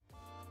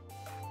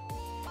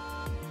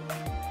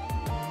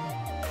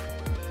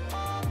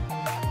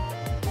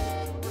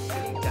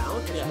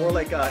more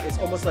like it's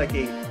almost like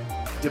a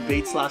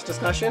debate /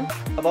 discussion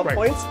about Right.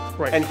 points.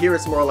 Right. And here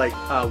it's more like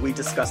we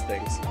discuss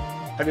things.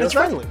 Have you It's noticed that?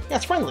 friendly. Yeah,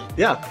 it's friendly.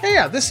 Yeah.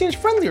 Yeah, this seems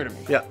friendlier to me.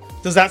 Yeah.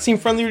 Does that seem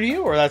friendlier to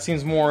you, or that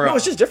seems more? No,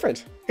 it's just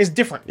different. It's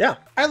different. Yeah.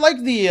 I like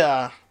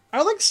the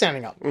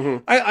standing up.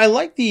 I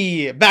like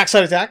the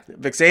backside attack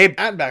Vic Sabe.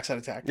 at backside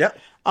attack. Yeah.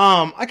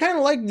 I kind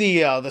of like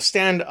the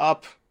stand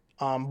up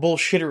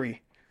bullshittery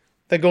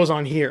that goes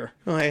on here.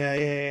 Oh,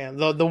 yeah.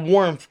 The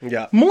warmth.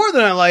 Yeah. More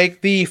than I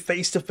like the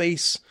face to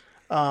face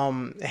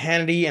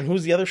Hannity, and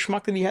who's the other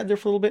schmuck that he had there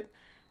for a little bit?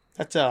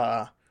 That's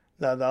the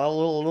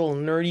little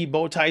nerdy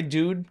bow tie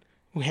dude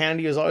who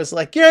Hannity is always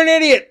like, "You're an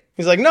idiot."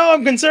 He's like, "No,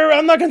 I'm conservative.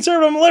 I'm not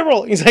conservative. I'm a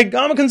liberal." He's like,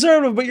 "I'm a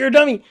conservative, but you're a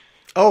dummy."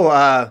 Oh,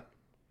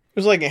 It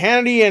was like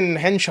Hannity and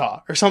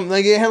Henshaw or something.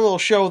 Like they had a little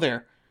show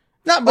there.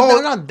 Not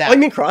that. Oh, you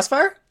mean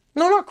Crossfire?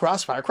 No, not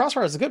Crossfire.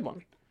 Crossfire is a good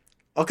one.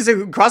 Oh, because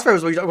Crossfire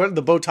was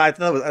the bow tie. I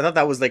thought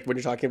that was like when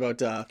you're talking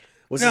about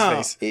what's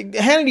his face?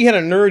 Hannity had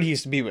a nerd he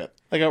used to be with,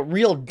 like a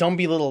real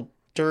dumpy little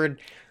turd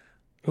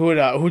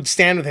who'd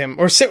stand with him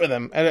or sit with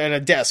him at a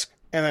desk,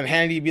 and then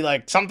Hannity would be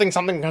like something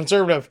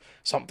conservative,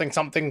 something.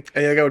 And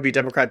the other guy would be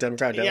Democrat.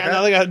 Yeah,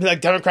 another guy would be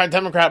like Democrat,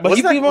 but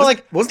Wasn't he'd be more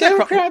like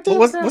Democrat.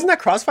 Wasn't that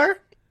Crossfire?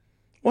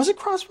 Was it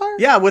Crossfire?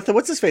 Yeah, with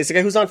what's his face? The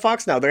guy who's on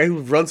Fox now. The guy who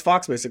runs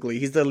Fox, basically.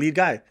 He's the lead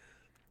guy.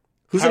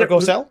 Who's Howard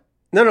Cosell?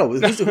 No.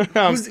 Who's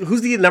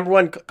the number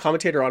one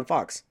commentator on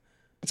Fox?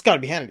 It's got to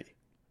be Hannity.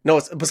 No,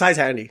 it's besides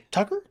Hannity.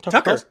 Tucker.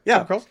 Tucker. Yeah.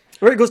 Tucker Carlson?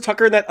 Where it goes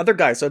Tucker and that other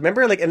guy. So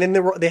remember, like, and then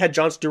they had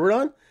Jon Stewart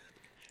on,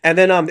 and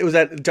then it was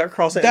that Tucker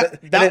Carlson.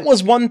 That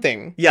was one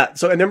thing. Yeah.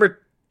 So I remember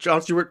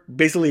Jon Stewart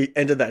basically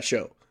ended that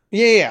show.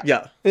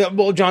 Yeah.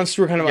 Well, Jon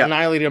Stewart kind of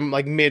annihilated him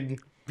like mid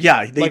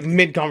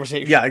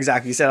conversation. Yeah,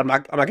 exactly. He said, "I'm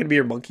not going to be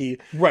your monkey."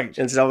 Right.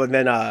 And so, and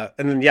then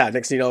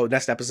next thing you know,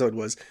 next episode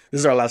was this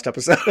is our last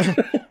episode.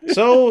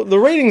 So the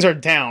ratings are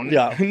down.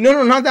 Yeah.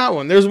 No, not that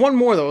one. There's one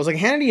more though. It was like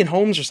Hannity and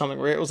Holmes or something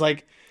where it was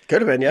like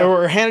Could have been, yeah.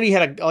 Or Hannity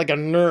had a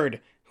nerd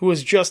who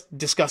was just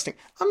disgusting.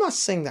 I'm not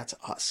saying that's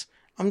us.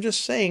 I'm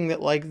just saying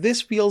that like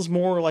this feels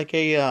more like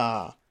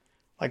a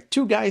like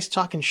two guys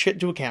talking shit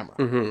to a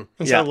camera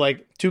instead of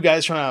like two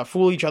guys trying to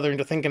fool each other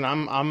into thinking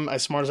I'm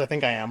as smart as I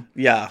think I am.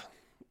 Yeah,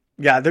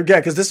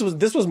 because this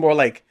was more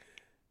like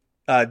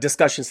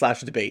discussion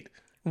 / debate.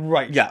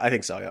 Right. Yeah, I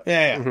think so.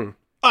 Yeah. Yeah.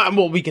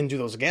 Well, we can do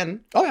those again.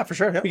 Oh yeah, for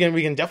sure. Yeah.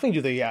 We can definitely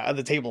do the at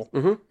the table.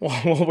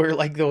 We'll wear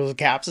like those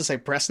caps that say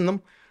press in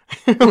them.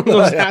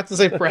 Those hats that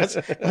say press.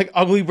 Like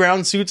ugly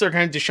brown suits are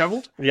kind of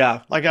disheveled.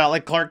 Yeah.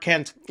 Like Clark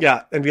Kent.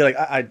 Yeah, and be like,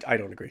 I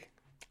don't agree.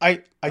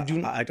 I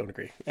don't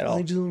agree at all.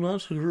 I do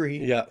not agree.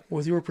 Yeah.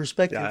 With your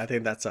perspective. Yeah, I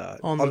think that's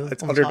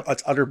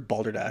it's under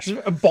Balderdash.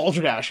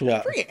 Balderdash.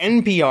 Yeah. Pretty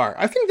NPR.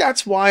 I think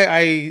that's why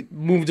I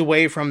moved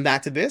away from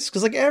that to this,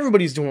 because like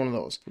everybody's doing one of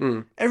those.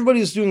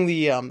 Everybody's doing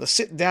the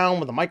sit down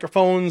with the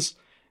microphones,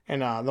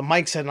 and the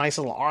mics had nice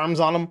little arms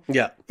on them.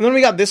 Yeah. And then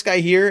we got this guy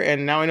here,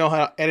 and now I know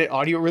how to edit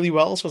audio really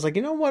well. So I was like,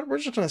 you know what? We're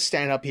just gonna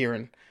stand up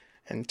here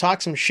and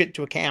talk some shit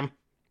to a cam.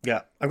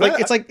 Yeah.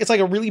 It's like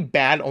a really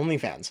bad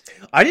OnlyFans.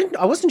 I didn't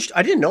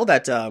know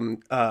that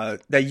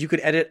that you could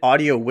edit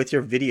audio with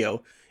your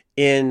video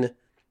in,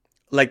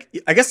 like,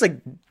 I guess like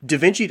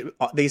DaVinci.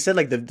 They said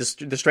like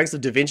the strengths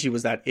of DaVinci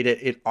was that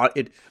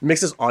it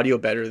mixes audio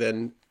better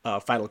than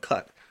Final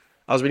Cut.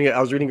 I was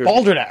reading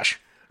Balderdash.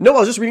 No, I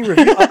was just reading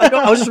review.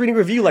 I was just reading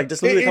review like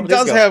this. Literally a It couple days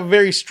does ago. have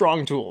very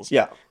strong tools.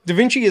 Yeah.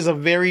 DaVinci is a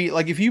very,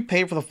 like, if you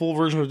pay for the full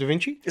version of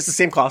DaVinci, It's the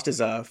same cost as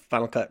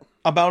Final Cut.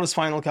 about as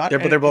Final Cut.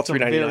 But they're both it's a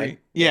 $3.99. very-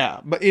 Yeah,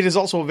 but it is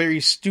also a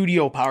very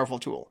studio powerful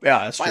tool.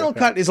 Yeah, that's Final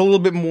true. Cut is a little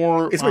bit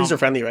more... It's more user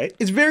friendly, right?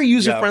 It's very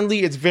user friendly.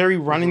 It's very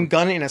run and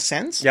gun in a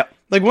sense. Yep.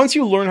 Like once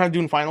you learn how to do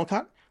in Final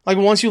Cut, like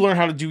once you learn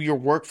how to do your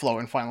workflow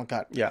in Final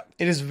Cut, Yeah.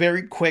 it is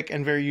very quick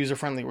and very user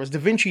friendly. Whereas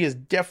DaVinci is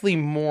definitely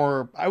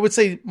more, I would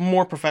say,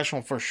 more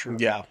professional for sure.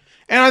 Yeah.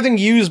 And I think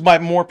used by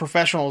more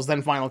professionals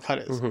than Final Cut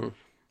is.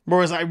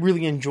 Whereas I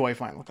really enjoy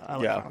Final Cut. I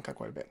like Final Cut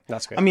quite a bit.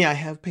 That's great. I mean, I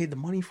have paid the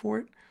money for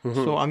it.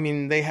 So, I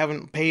mean, they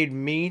haven't paid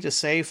me to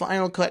say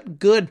Final Cut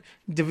good,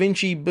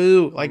 DaVinci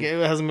boo. Like, it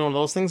hasn't been one of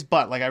those things,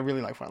 but, like, I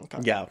really like Final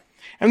Cut. Yeah.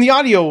 And the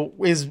audio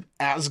is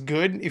as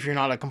good if you're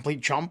not a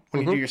complete chump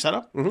when you do your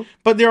setup.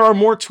 But there are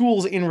more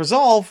tools in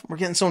Resolve. We're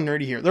getting so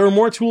nerdy here. There are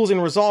more tools in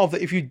Resolve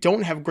that if you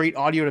don't have great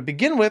audio to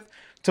begin with,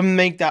 to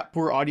make that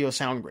poor audio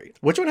sound great.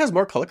 Which one has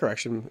more color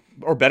correction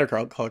or better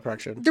color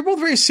correction? They're both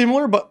very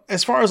similar, but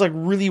as far as like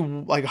really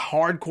like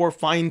hardcore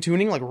fine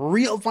tuning, like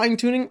real fine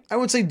tuning, I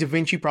would say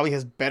DaVinci probably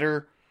has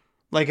better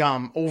like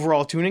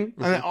overall tuning.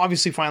 And then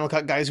obviously Final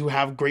Cut guys who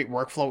have great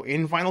workflow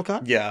in Final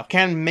Cut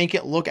can make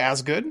it look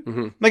as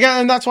good. Like,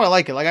 and that's why I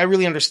like it. Like, I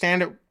really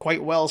understand it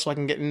quite well, so I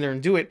can get in there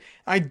and do it.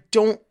 I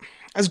don't,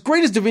 as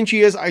great as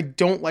DaVinci is, I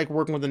don't like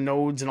working with the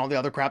nodes and all the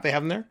other crap they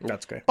have in there.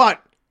 That's great.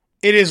 But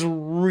it is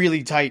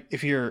really tight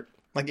if you're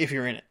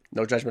in it.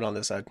 No judgment on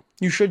this side.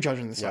 You should judge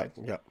on this side.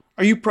 Yeah.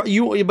 Are you but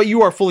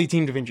you are fully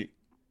Team DaVinci.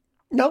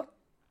 No.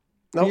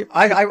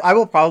 I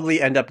will probably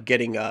end up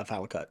getting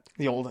Final Cut.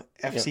 The old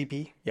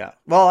FCP. Yeah.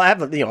 Well, I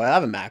have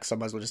a Mac, so I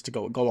might as well just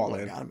go all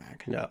in. I got a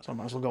Mac. Yeah. So I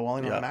might as well go all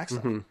in on the Mac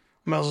stuff.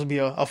 Might as well be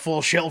a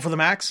full shell for the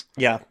Macs.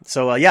 Yeah.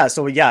 So it's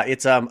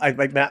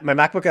my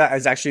MacBook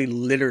is actually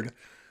littered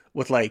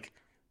with like,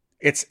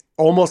 it's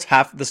almost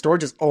the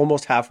storage is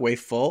almost halfway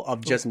full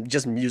of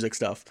just music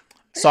stuff,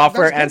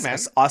 software that's and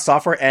good,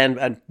 software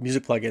and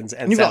music plugins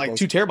and You've got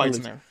samples. like 2 terabytes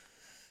in there.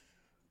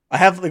 I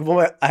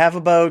have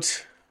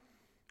about,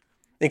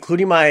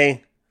 including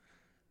I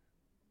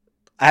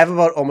have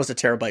about almost a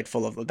terabyte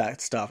full of that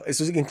stuff. It's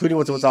just including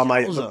what's on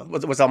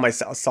my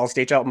solid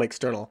state out, my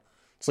external.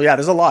 So yeah,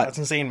 there's a lot. That's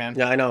insane, man.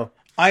 Yeah, I know.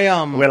 I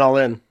Went all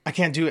in. I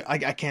can't do it.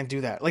 I can't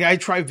do that. Like I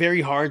try very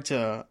hard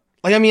to.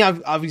 Like I mean,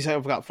 I've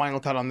got Final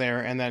Cut on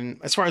there, and then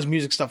as far as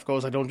music stuff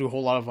goes, I don't do a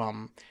whole lot of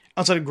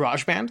outside of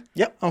GarageBand.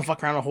 Yep. I don't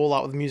fuck around a whole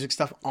lot with music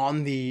stuff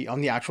on the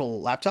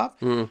actual laptop.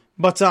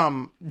 But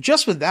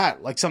just with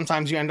that, like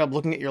sometimes you end up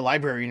looking at your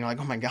library and you're like,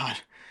 oh my god,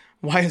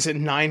 why is it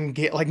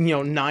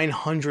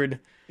 900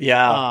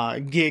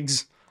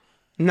 gigs.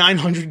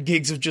 900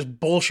 gigs of just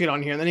bullshit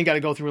on here, and then you got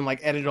to go through and like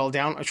edit it all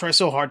down. I try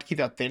so hard to keep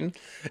that thin.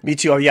 Me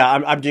too. Oh, yeah,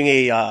 I'm doing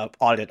a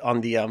audit on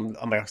the on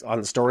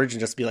the storage and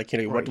just be like,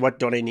 what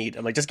don't I need?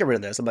 I'm like, just get rid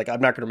of this. I'm like, I'm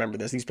not gonna remember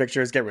this. These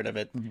pictures, get rid of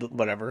it.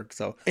 Whatever.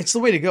 So it's the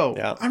way to go.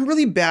 Yeah. I'm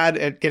really bad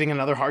at getting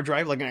another hard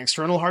drive, like an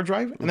external hard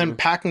drive, and then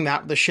packing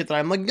the shit that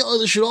I'm like, oh,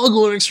 this should all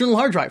go in an external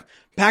hard drive.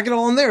 Pack it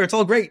all in there. It's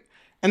all great.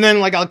 And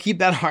then, like, I'll keep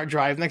that hard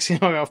drive. Next thing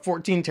you know, I got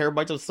 14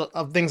 terabytes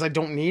of things I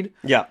don't need.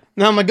 Yeah.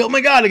 Now I'm like, oh my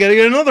god, I gotta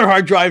get another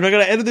hard drive, and I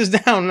gotta edit this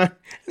down. And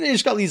they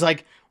just got these,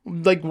 like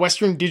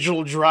Western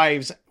Digital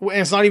drives, and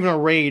it's not even a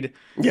RAID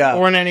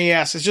or an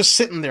NAS. It's just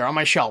sitting there on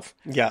my shelf.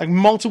 Yeah. Like,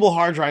 multiple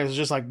hard drives,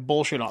 just, like,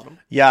 bullshit on them.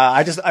 Yeah,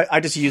 I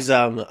just use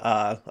I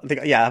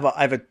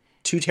have a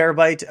 2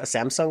 terabyte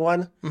Samsung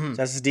one,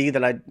 SSD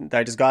that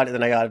I just got, and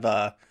then I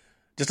got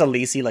just a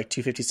lacy like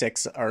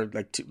 256 or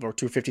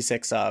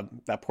 256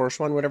 that Porsche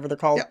one, whatever they're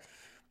called. Yep.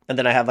 And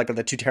then I have like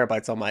the 2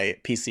 terabytes on my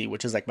PC,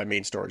 which is like my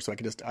main storage, so I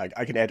can just I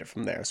can edit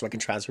from there, so I can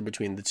transfer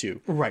between the two.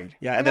 Right.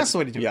 Yeah, and that's the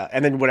way to do it. Yeah,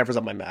 and then whatever's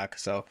on my Mac.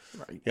 So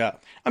Right. Yeah.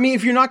 I mean,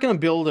 if you're not going to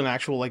build an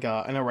actual like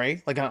an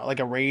array, like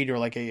a RAID or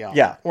like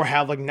a or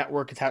have like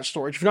network attached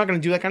storage, if you're not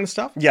going to do that kind of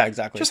stuff, Yeah,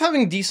 exactly. just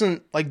having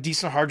decent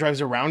hard drives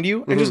around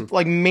you and just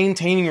like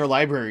maintaining your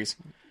libraries.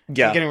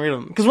 Yeah. And getting rid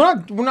of them, because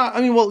we're not.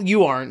 I mean, well,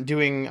 you aren't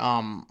doing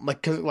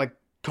like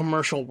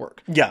commercial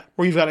work. Yeah.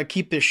 Where you've got to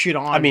keep this shit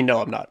on. I mean,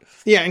 no, I'm not.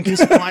 Yeah, in case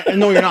a client,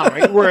 no, you're not,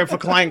 right? Where if a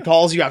client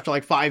calls you after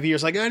like 5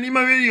 years, like, I need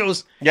my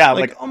videos. Yeah,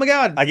 like oh my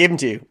god, I gave them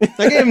to you.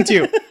 I gave them to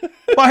you.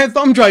 Buy a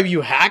thumb drive, you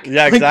hack.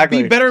 Yeah, Like,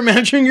 exactly. be better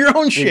managing your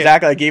own shit.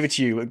 Exactly, I gave it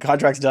to you.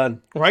 Contract's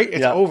done. Right?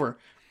 It's Yeah. over.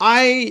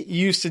 I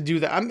used to do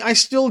that. I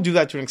still do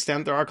that to an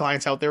extent. There are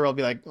clients out there where I'll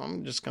be like,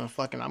 I'm just going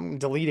to I'm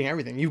deleting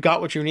everything. You've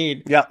got what you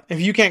need. Yeah.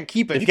 If you can't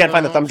keep it. If you can't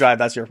find the thumb drive,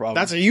 that's your problem.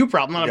 That's a you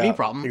problem, not a me Yeah,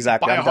 problem.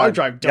 exactly. Buy a I'm hard done.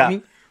 drive,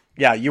 dummy.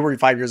 Yeah, you were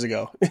 5 years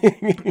ago.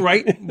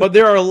 Right? But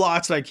there are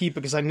lots that I keep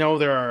because I know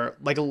there are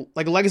like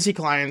legacy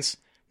clients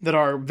that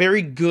are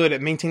very good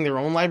at maintaining their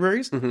own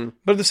libraries. Mm-hmm.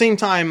 But at the same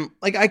time,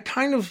 like I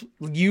kind of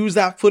use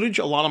that footage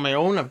a lot on my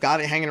own. I've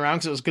got it hanging around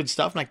because it was good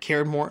stuff and I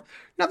cared more.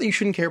 Not that you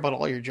shouldn't care about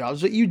all your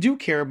jobs, but you do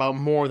care about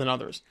more than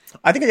others.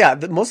 I think,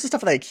 most of the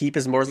stuff that I keep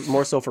is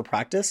more so for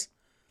practice.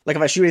 Like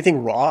if I shoot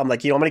anything raw, I'm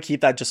like, I'm going to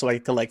keep that just so I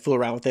can like fool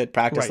around with it,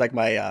 practice Right.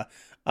 like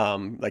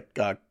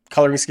my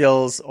coloring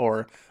skills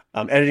or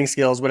editing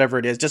skills, whatever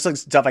it is, just like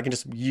stuff I can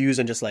just use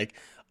and just like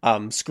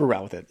screw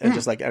around with it and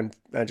just like and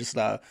just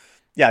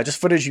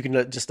just footage you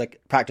can just like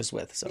practice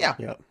with. So Yeah.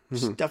 yeah.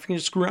 Stuff you can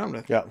just screw around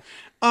with. Yeah.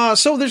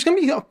 So there's going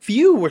to be a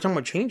few, we're talking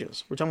about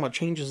changes. We're talking about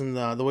changes in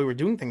the way we're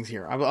doing things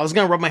here. I was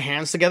going to rub my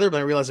hands together, but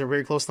I realized they're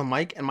very close to the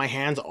mic and my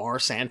hands are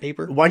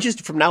sandpaper. Why don't you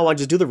from now on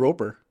just do the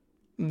roper?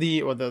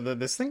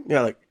 This thing?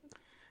 Yeah, like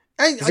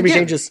There's there's gonna be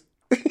changes.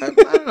 I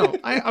don't know.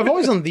 I've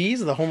always done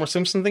the Homer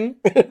Simpson thing.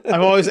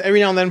 I've always, every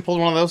now and then, pulled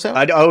one of those out.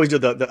 I always do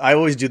the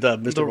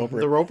Mr. Roper.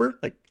 The Roper?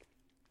 Like,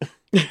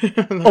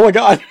 oh my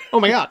god. Oh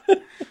my god.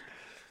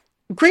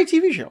 Great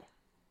TV show.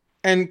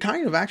 And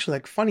kind of actually,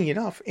 like, funny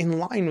enough, in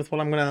line with what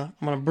I'm gonna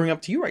bring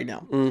up to you right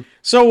now.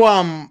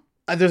 So,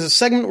 there's a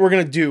segment we're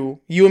gonna do,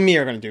 you and me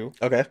are gonna do.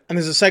 Okay. And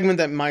there's a segment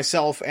that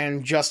myself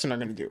and Justin are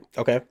gonna do.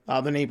 Okay.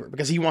 The neighbor,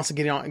 because he wants to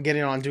get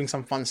in on doing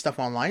some fun stuff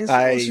online. So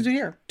I- let's do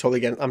here.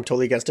 I'm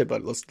totally against it,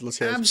 but let's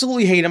hear it.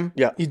 Absolutely hate him.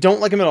 Yeah. You don't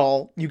like him at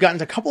all. You got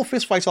into a couple of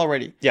fist fights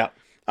already. Yeah.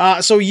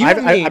 So you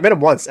and me, I met him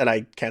once and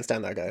I can't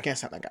stand that guy. can't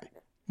stand that guy.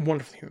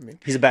 Wonderful human being.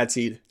 He's a bad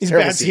seed. He's a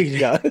Terrible bad seed.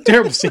 Yeah.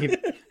 Terrible seed.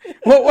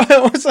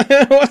 What's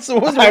that?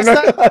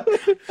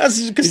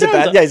 That's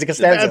Costanza. He's a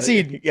Costanza. Bad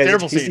seed. Yeah,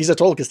 Terrible he's seed. a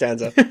total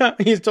Costanza.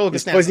 He's total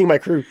He's Costanza. poisoning my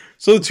crew.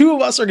 So the two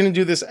of us are going to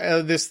do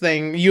this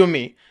thing, you and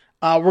me.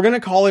 We're going to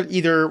call it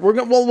either,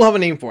 we'll have a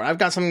name for it. I've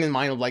got something in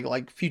mind of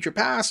like future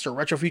past or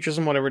retro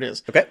futurism, whatever it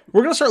is. Okay.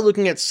 We're going to start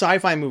looking at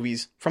sci-fi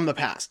movies from the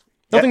past.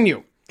 Nothing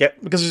new. Yep.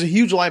 Because there's a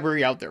huge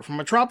library out there. From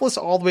Metropolis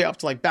all the way up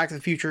to like Back to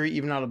the Future,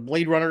 even out of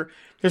Blade Runner.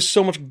 There's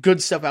so much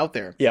good stuff out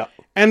there. Yeah.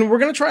 And we're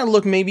going to try and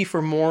look maybe for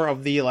more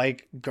of the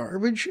like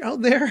garbage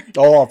out there.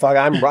 Oh fuck!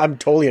 I'm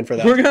totally in for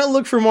that. We're going to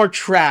look for more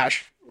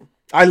trash.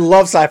 I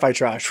love sci-fi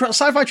trash.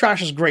 Sci-fi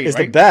trash is great, It's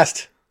right? the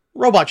best.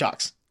 Robot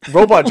Jocks.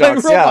 Robot like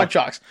Jocks, Robot yeah.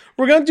 Jocks.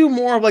 We're gonna do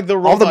more of like the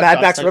All Robot the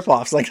Mad Max Jocks type.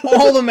 ripoffs, like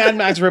All the Mad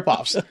Max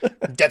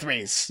ripoffs. Death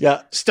Race.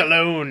 Yeah.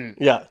 Stallone.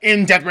 Yeah.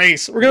 In Death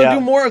Race. We're gonna Yeah.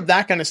 do more of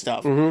that kind of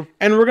stuff. And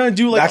we're gonna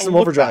do like Maximum a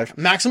look Overdrive. back.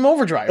 Maximum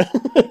Overdrive.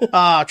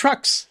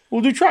 Trucks.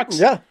 We'll do trucks.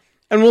 Yeah.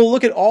 And we'll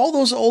look at all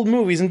those old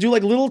movies and do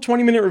like little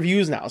 20-minute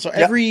reviews now. So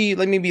every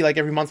maybe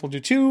every month we'll do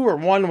 2 or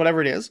 1,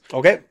 whatever it is.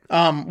 Okay.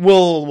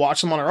 We'll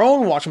watch them on our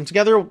own, watch them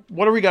together.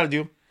 What do we got to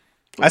do?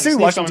 I say we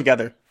Sneak watch them someone-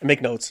 together and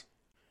make notes.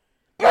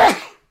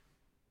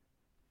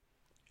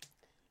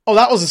 Oh,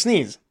 that was a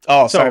sneeze.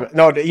 Oh, sorry.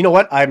 No, you know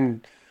what?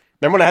 Remember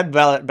when I had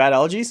bad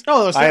allergies? Oh,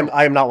 that was terrible.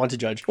 I am not one to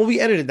judge. Well, we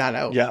edited that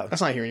out. Yeah.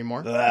 That's not here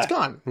anymore. Blah. It's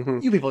gone.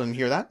 You people didn't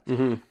hear that.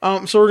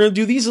 So we're going to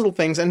do these little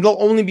things, and they'll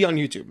only be on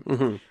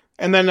YouTube.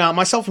 And then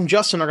myself and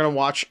Justin are going to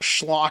watch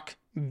schlock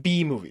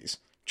B movies.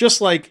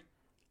 Just like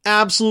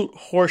absolute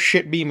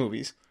horseshit B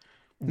movies.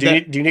 Do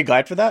you need a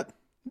guide for that?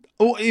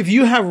 Oh, if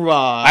you have...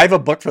 I have a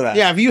book for that.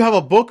 yeah, if you have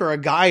a book or a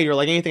guide or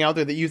like anything out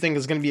there that you think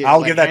is going to be... I'll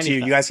like, give that handy to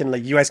you. for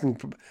You guys can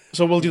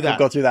So we'll do that.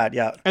 go through that.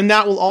 Yeah. And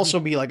that will also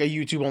be like a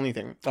YouTube only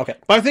thing. Okay.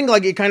 But I think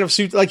like it kind of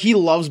suits, like he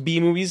loves B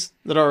movies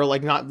that are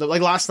like not,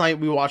 like last night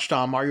we watched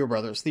Mario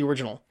Brothers, the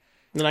original,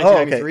 the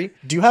 1993. okay.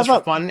 Do you have just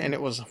for fun? And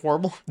it was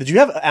horrible. Did you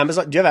have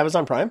Amazon? Do you have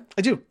Amazon Prime?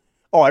 I do.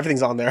 Oh,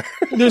 everything's on there.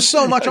 There's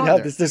so much on Yeah,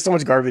 there. there's so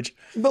much garbage.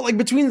 But like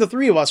between the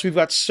three of us, we've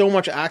got so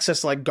much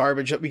access to like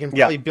garbage that we can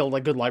probably build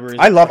like good libraries.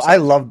 I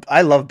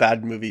love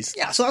bad movies.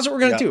 Yeah, so that's what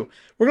we're gonna do.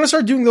 We're gonna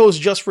start doing those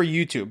just for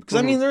YouTube because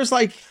I mean, there's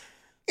like,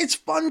 it's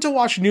fun to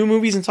watch new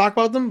movies and talk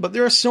about them, but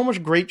there is so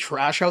much great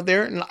trash out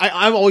there, and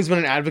I've always been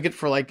an advocate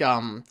for like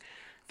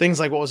things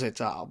like what was it,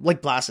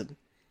 Lake Placid.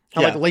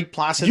 How, like Lake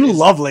Placid. You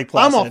love Lake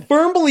Placid. I'm a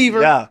firm believer.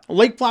 Yeah.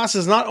 Lake Placid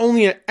is not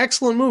only an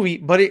excellent movie,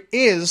 but it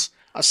is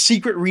a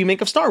secret remake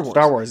of Star Wars.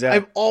 Star Wars, yeah.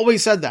 I've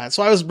always said that.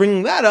 So I was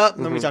bringing that up,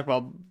 and then we talked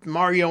about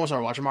Mario, and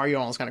started watching Mario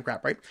and all this kind of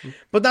crap, right?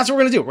 But that's what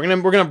we're gonna do.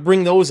 We're gonna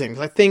bring those in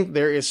because I think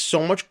there is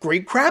so much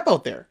great crap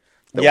out there.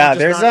 That Yeah,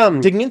 we're just there's,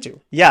 not digging into.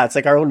 Yeah, it's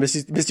like our own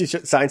Mystery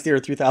Science Theater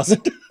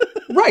 3000.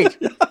 Right.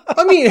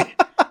 I mean,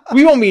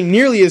 we won't be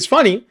nearly as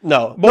funny.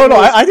 No, But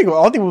I think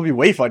we'll be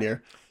way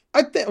funnier.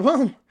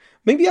 Well,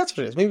 maybe that's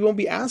what it is. Maybe we won't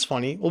be as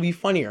funny. We'll be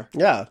funnier.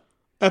 Yeah,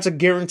 That's a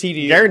guarantee to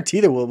you. guarantee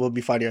that we'll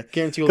be funnier.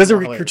 Guarantee we'll Because be the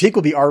more hilarious. critique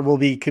will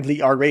be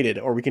completely R rated,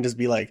 or we can just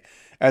be like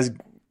as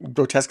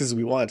grotesque as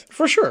we want.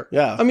 For sure.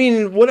 Yeah. I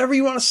mean, whatever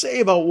you want to say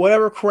about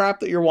whatever crap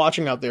that you're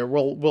watching out there,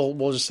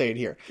 we'll just say it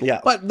here.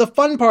 Yeah. But the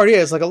fun part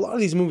is, like, a lot of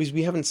these movies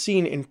we haven't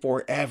seen in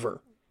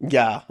forever.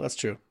 Yeah, that's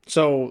true.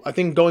 So I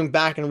think going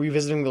back and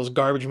revisiting those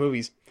garbage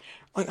movies,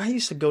 like I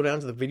used to go down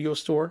to the video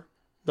store,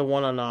 the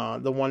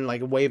one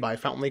like way by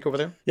Fountain Lake over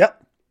there,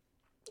 Yep.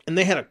 and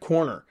they had a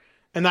corner,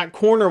 and that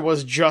corner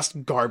was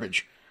just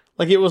garbage.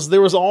 Like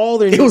there was all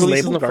their new was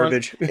releases in the labeled front.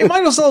 garbage. It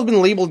might as well have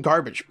been labeled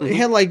garbage. But it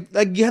had like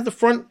you had the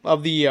front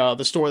of the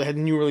store that had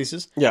new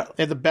releases. Yeah.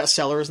 They had the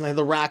bestsellers and they had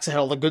the racks that had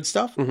all the good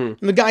stuff. And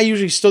the guy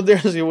usually stood there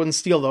so he wouldn't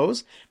steal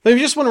those. But if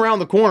you just went around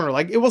the corner,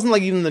 like it wasn't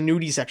like even the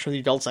nudie section or the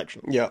adult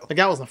section. Yeah. Like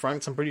that was in the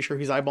front. So I'm pretty sure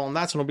he's eyeballing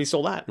that, so nobody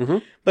stole that.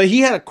 But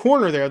he had a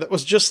corner there that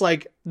was just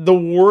like the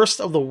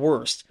worst of the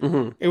worst.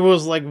 It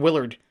was like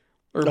Willard.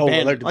 Or Ben.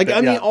 Willard, Like, Ben,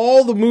 I mean, yeah.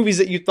 all the movies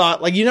that you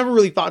thought, like, you never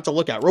really thought to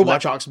look at.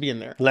 Robot Jocks would be in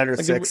there. Leonard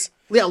Like, 6.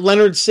 Yeah,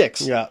 Leonard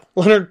 6. Yeah.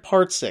 Leonard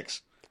Part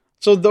 6.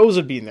 So those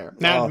would be in there.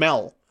 Mad Oh.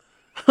 Mel.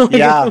 Like,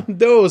 Yeah.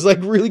 Those, like,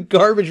 really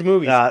garbage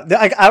movies. I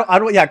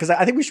don't. Yeah, because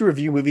I think we should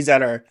review movies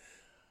that are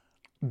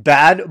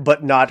bad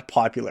but not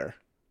popular.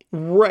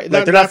 Right.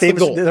 Like they're not that's the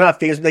famous. goal. They're not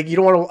famous. Like you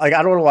don't want to. Like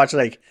I don't want to watch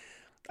like.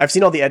 I've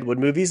seen all the Ed Wood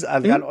movies.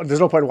 There's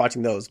no point in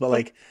watching those. But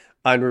like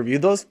I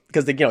reviewed those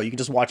because you can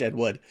just watch Ed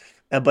Wood,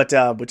 but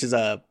which is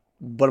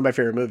one of my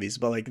favorite movies.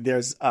 But like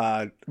there's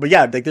but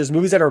yeah, like there's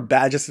movies that are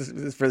bad just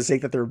for the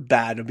sake that they're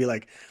bad and be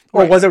like,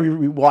 or ones that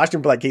we watched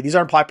and be like, hey, these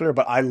aren't popular,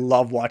 but I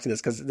love watching this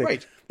because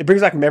Right. it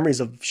brings back memories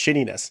of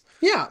shittiness,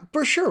 Yeah,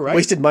 for sure, right?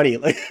 wasted money.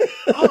 Like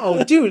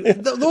Oh, dude,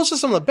 those are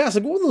some of the best.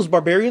 Like, what were those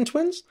Barbarian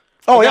twins?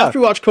 Oh, Like, yeah. After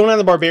you watch Conan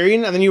the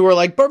Barbarian, and then you were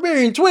like,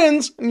 Barbarian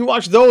twins, and you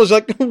watch those,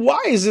 like, why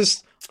is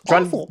this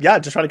awful?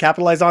 just trying to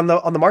capitalize on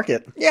the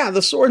market. Yeah,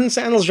 the sword and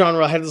sandals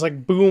genre had this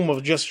like boom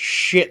of just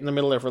shit in the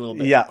middle there for a little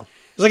bit. Yeah.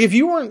 It's like if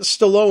you weren't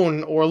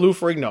Stallone or Lou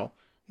Ferrigno,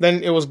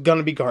 then it was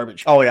gonna be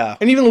garbage. Oh yeah.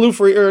 And even Lou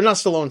Ferrigno, or not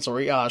Stallone,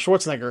 sorry,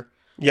 Schwarzenegger.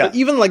 Yeah. But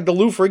even like the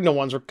Lou Ferrigno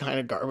ones were kind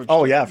of garbage.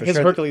 Oh yeah, for His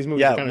sure. Hercules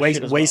movies Yeah, are kind of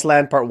shit as well.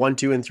 Wasteland Part 1,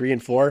 2, and 3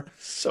 and 4.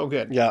 So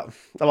good. Yeah.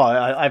 Well,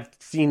 I've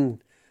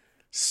seen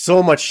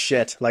so much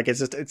shit. Like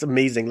it's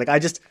amazing. Like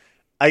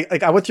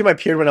I went through my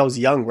period when I was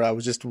young where I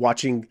was just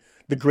watching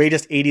the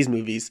greatest 80s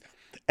movies.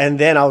 And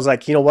then I was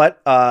like, you know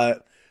what?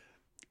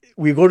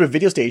 We go to a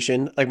video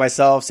station, like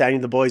myself, Sandy,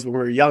 and the boys when we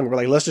were young. We're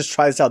like, let's just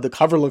try this out. The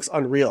cover looks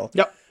unreal.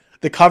 Yep.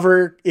 The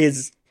cover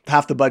is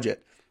half the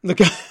budget. And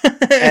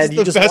And you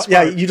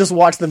you just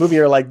watch the movie and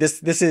you're like,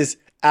 this is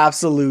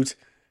absolute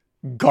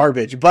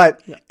garbage.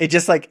 But it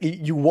just like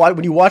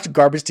when you watch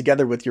garbage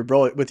together with your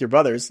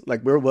brothers,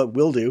 like what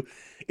we'll do,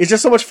 it's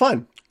just so much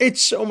fun.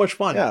 It's so much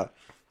fun. Yeah.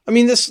 I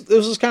mean, this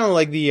was kind of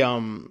like the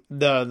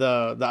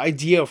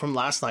idea from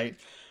last night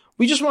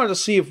we just wanted to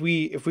see if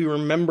we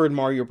remembered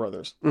Mario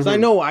Brothers. Because I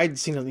know I'd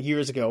seen it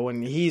years ago,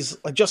 and he's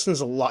like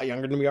Justin's a lot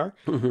younger than we are.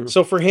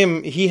 So for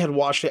him, he had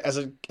watched it as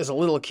a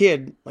little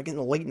kid, like in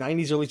the late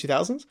 90s, early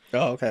 2000s.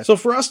 Oh, okay. So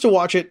for us to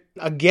watch it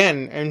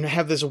again and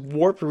have this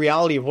warped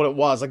reality of what it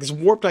was, like this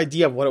warped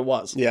idea of what it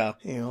was. Yeah.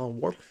 You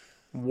know,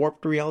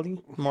 warped reality.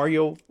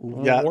 Mario.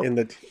 Yeah, warp, in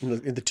the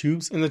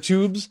tubes. in the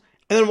tubes.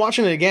 And then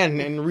watching it again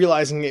and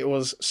realizing it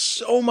was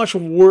so much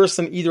worse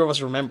than either of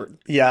us remembered.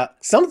 Yeah.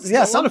 A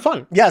lot of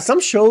fun. Yeah,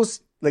 some shows,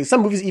 like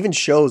some movies, even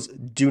shows,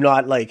 do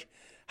not like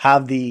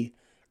have the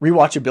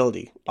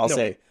rewatchability, I'll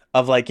say,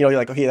 of like, you know, you're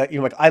like, okay,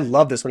 you're like, I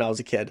love this when I was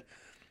a kid.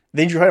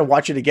 Then you try to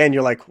watch it again,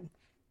 you're like,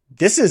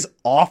 this is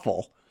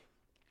awful.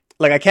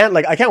 Like I can't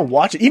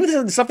watch it.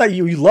 Even the stuff that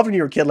you loved when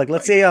you were a kid, like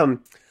let's say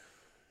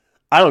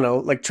I don't know,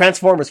 like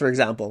Transformers, for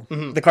example,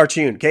 the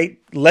cartoon, okay?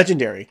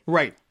 Legendary.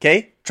 Right.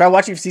 Okay? Try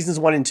watching seasons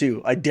 1 and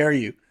 2. I dare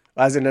you,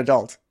 as an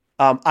adult.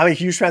 I'm a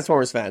huge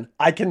Transformers fan.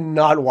 I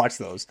cannot watch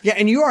those. Yeah,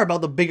 and you are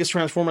about the biggest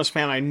Transformers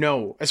fan I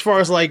know. As far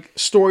as like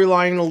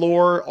storyline,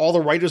 lore, all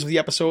the writers of the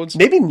episodes.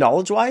 Maybe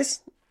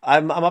knowledge-wise,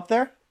 I'm up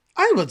there.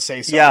 I would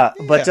say so. Yeah,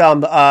 but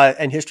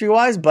and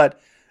history-wise,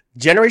 but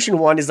Generation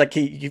 1 is like,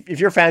 if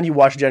you're a fan, you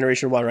watch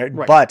Generation 1, right?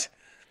 But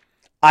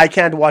I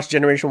can't watch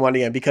Generation 1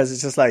 again because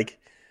it's just like,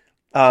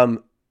 I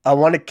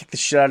want to kick the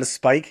shit out of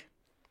Spike.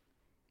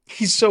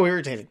 He's so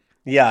irritating.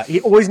 Yeah, he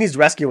always needs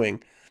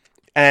rescuing.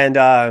 And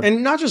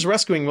not just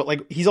rescuing, but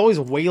like he's always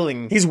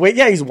wailing. He's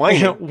whining.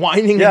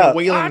 Whining and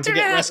wailing to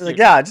get rescued. Like,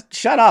 yeah, just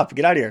shut up,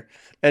 get out of here.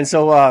 And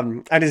so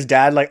and his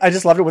dad, like, I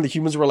just loved it when the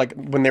humans were like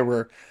when they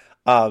were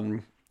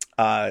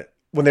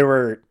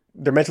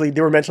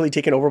mentally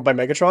taken over by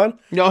Megatron.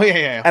 Oh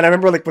yeah. And I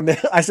remember like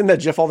I send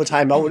that GIF all the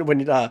time out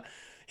when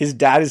his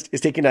dad is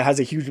has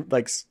a huge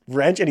like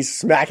wrench and he's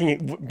smacking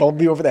it,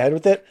 Bumblebee over the head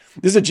with it.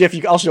 This is a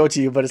GIF. I'll show it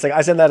to you, but it's like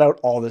I send that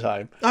out all the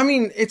time. I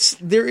mean,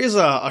 there is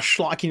a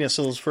schlockiness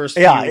to those first.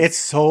 It's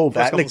so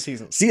bad. Like,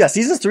 seasons. See,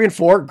 seasons 3 and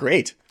 4,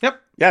 great.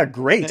 Yep. Yeah,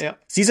 great. Yeah.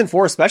 Season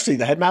 4, especially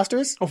the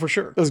Headmasters. Oh, for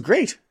sure. It was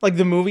great. Like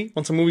the movie.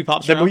 Once the movie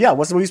pops around. Yeah,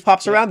 once the movie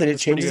pops around, then it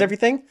changes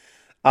everything.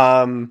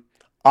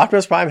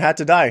 Optimus Prime had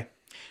to die.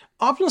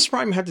 Optimus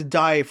Prime had to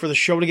die for the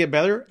show to get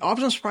better.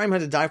 Optimus Prime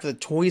had to die for the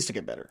toys to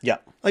get better. Yeah.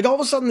 Like all of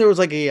a sudden there was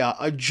like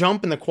a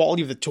jump in the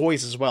quality of the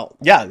toys as well.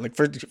 Yeah, like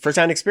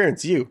first-hand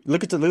experience.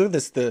 Look at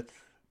this, the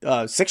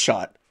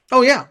 6-shot.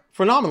 Oh yeah,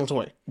 phenomenal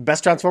toy.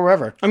 Best Transformer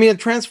ever. I mean, a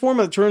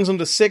Transformer that turns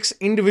into 6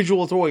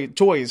 individual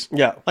toys.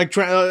 Yeah. Like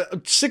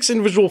 6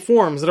 individual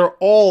forms that are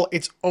all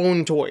its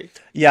own toy.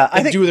 Yeah,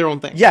 I think do their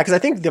own thing. Yeah, because I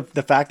think the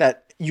fact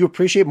that you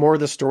appreciate more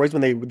of the stories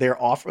when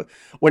they're off,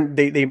 when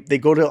they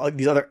go to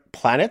these other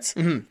planets.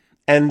 Mm-hmm.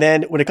 And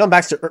then when it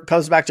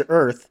comes back to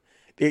Earth,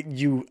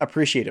 you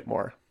appreciate it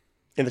more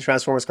in the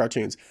Transformers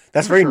cartoons.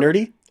 That's very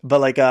nerdy, but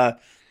like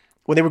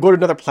when they would go to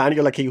another planet,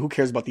 you're like, hey, who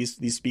cares about these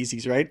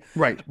species, right?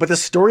 Right. But the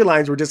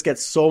storylines would just get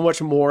so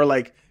much more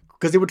like,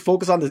 because they would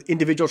focus on the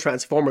individual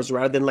Transformers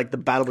rather than like the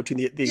battle between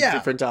the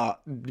different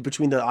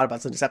between the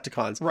Autobots and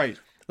Decepticons. Right.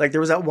 Like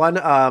there was that one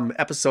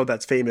episode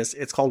that's famous.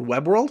 It's called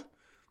Web World.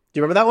 Do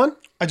you remember that one?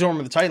 I don't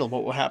remember the title,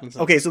 but what happens?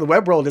 Okay, so the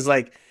Web World is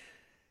like,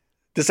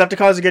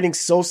 Decepticons are getting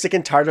so sick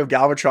and tired of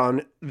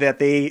Galvatron that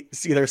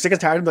they're sick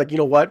and tired of him, like, you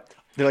know what?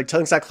 They're like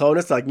telling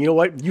Cyclonus, like, you know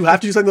what? You have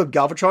to do something with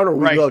Galvatron or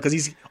we will,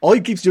 because all he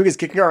keeps doing is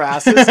kicking our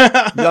asses,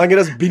 yelling at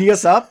us, beating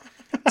us up.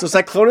 So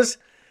Cyclonus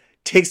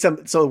takes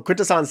them. So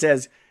Quintesson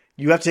says,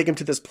 you have to take him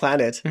to this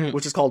planet,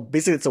 which is called,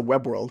 basically it's a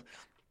web world.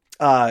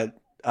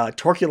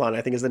 Torculon,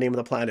 I think, is the name of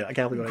the planet. I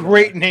can't believe it.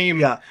 Great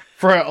name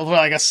for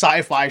like a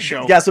sci-fi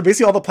show. Yeah, so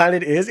basically all the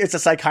planet it's a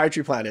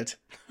psychiatry planet.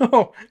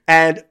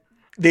 And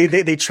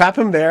they trap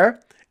him there,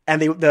 and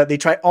they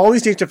try all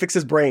these things to fix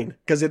his brain,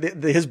 because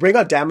his brain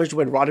got damaged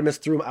when Rodimus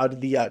threw him out of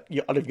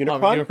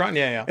Unicron. Unicron,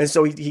 yeah. And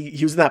so he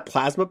was in that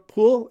plasma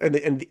pool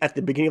at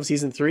the beginning of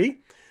season 3.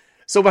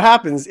 So what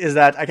happens is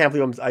that I can't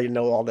believe I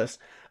know all this.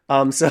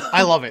 So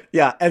I love it.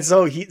 Yeah, and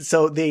so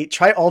they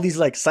try all these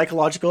like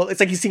psychological. It's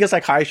like he's seeing a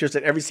psychiatrist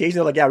at every stage.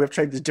 They're like, yeah, we have to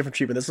try this different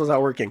treatment. This one's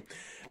not working.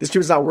 This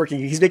treatment's not working.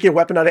 He's making a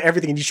weapon out of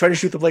everything, and he's trying to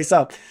shoot the place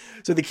up.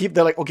 So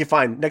they're like, okay,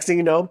 fine. Next thing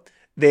you know,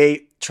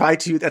 they try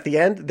to, at the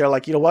end, they're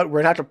like, you know what? We're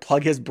gonna have to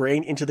plug his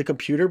brain into the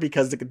computer,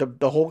 because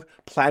the whole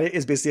planet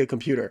is basically a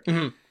computer.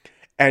 Mm-hmm.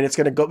 And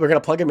we're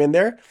gonna plug him in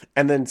there,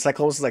 and then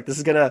Cyclonus is like,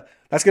 that's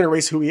gonna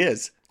erase who he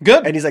is.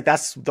 Good. And he's like,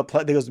 that's the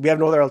plan. He goes, we have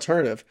no other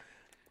alternative.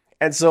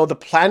 And so the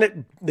planet,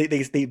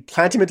 they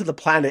plant him into the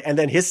planet, and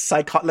then his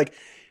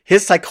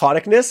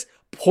psychoticness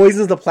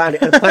poisons the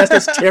planet, and the planet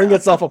starts tearing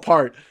itself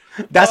apart.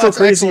 That's how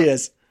crazy he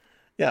is.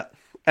 Yeah.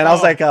 And I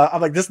was like,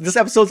 I'm like, this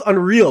episode's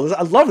unreal.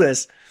 I love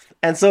this.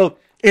 And so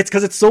it's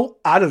because it's so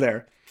out of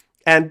there.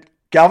 And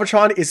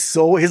Galvatron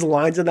his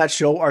lines in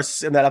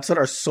that episode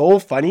are so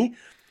funny.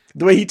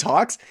 The way he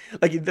talks,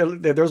 like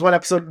there was one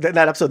episode, in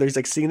that episode, that he's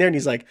like sitting there and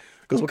he's like,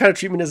 goes, what kind of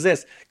treatment is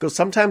this? Goes,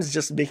 sometimes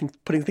just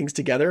putting things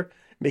together,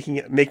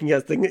 making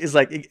a thing is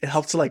like, it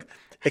helps to like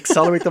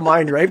accelerate the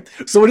mind, right?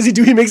 So what does he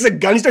do? He makes a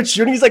gun, he starts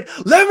shooting, he's like,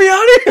 let me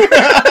out of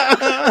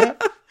here.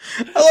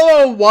 I love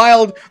how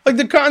wild, like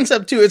the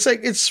concept too. It's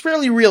like, it's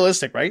fairly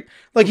realistic, right?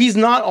 Like he's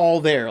not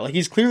all there. Like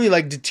he's clearly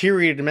like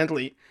deteriorated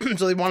mentally.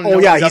 So they want to know. Oh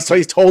yeah, what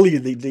he's totally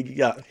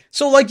yeah.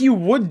 So like you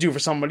would do for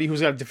somebody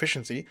who's got a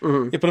deficiency.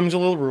 Mm-hmm. You put him into a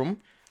little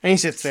room and he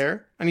sits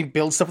there and he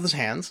builds stuff with his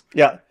hands.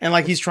 Yeah. And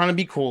like he's trying to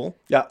be cool.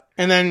 Yeah.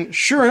 And then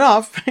sure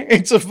enough,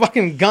 it's a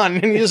fucking gun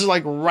and he just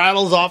like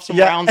rattles off some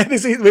rounds. And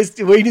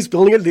the way he's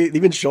building it, they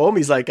even show him.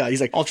 He's like,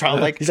 all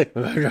childlike. He's like,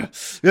 let me out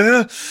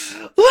of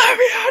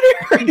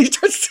here! And he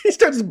starts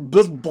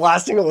just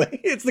blasting away.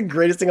 It's the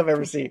greatest thing I've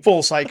ever seen.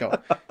 Full psycho.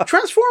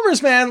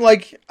 Transformers, man.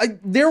 Like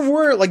there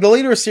were like the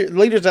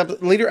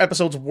later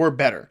episodes were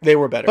better. They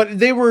were better, but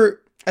they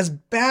were as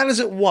bad as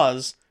it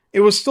was.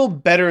 It was still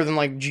better than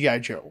like G.I.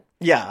 Joe.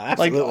 Yeah,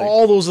 absolutely. Like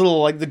all those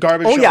little like the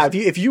garbage. Oh shows. yeah,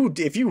 if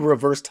you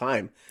reverse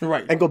time,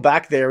 right, and go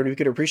back there and we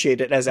could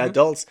appreciate it as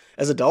adults,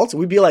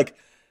 we'd be like,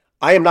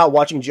 I am not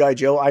watching G.I.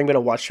 Joe. I'm going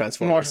to watch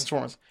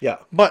Transformers. Yeah,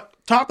 but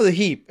top of the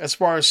heap as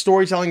far as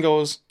storytelling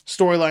goes,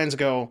 storylines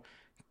go,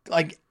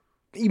 like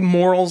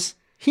morals.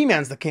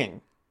 He-Man's the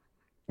king.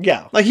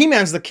 Yeah, like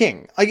He-Man's the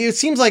king. Like it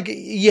seems like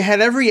you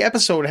had every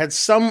episode had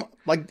some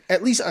like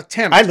at least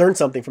attempt. I learned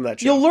something from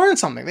that show. You'll learn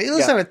something. At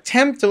least an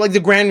attempt to like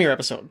the Grandmere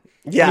episode.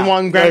 Yeah, you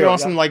want Grandmere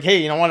Austin like,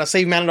 hey, you don't want to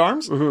save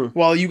Man-at-Arms? Mm-hmm.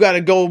 Well, you got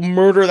to go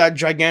murder that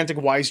gigantic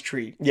wise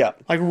tree. Yeah,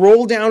 like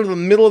roll down to the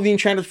middle of the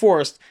enchanted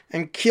forest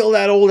and kill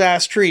that old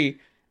ass tree.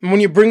 And when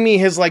you bring me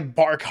his like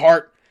bark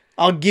heart,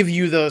 I'll give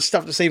you the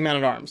stuff to save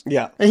Man-at-Arms.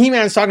 Yeah, and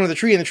He-Man's talking to the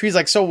tree, and the tree's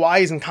like so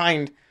wise and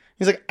kind.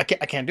 He's like, I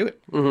can't do it.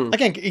 Mm-hmm. I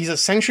can't. He's a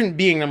sentient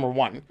being, number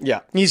one.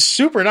 Yeah. He's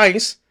super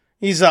nice.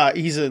 He's a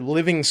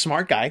living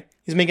smart guy.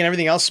 He's making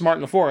everything else smart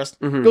in the forest.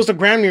 Mm-hmm. Goes to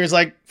Grandmere, he's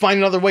like, find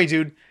another way,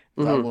 dude.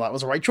 Well, that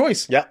was the right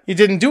choice. Yeah. He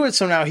didn't do it,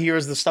 so now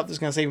here's the stuff that's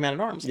going to save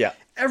Man-at-Arms. Yeah.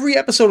 Every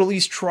episode at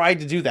least tried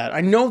to do that.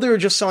 I know they were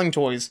just selling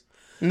toys.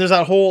 And there's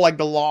that whole, like,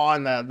 the law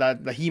and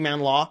the He-Man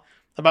law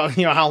about,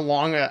 you know, how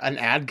long an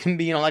ad can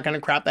be and all that kind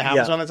of crap that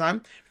happens all the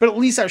time. But at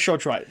least that show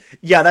tried.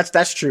 Yeah,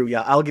 that's true.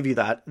 Yeah, I'll give you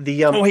that.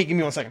 Oh, hey, give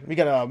me 1 second.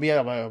 We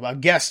have a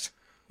guest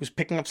who's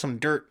picking up some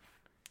dirt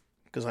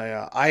because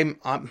I'm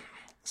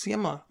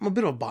a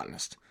bit of a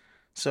botanist.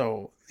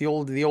 So the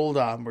old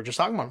we're just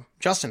talking about him,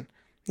 Justin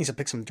needs to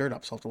pick some dirt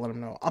up. So I'll have to let him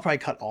know. I'll probably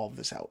cut all of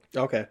this out.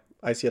 Okay,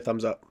 I see a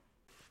thumbs up.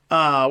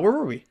 Where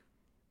were we?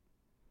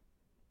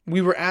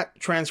 We were at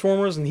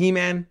Transformers and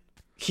He-Man.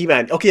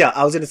 Okay, yeah,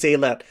 I was gonna say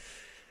that.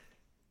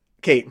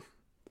 Okay,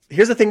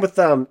 here's the thing with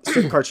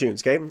certain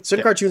cartoons. Okay,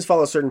 certain cartoons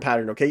follow a certain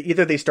pattern. Okay,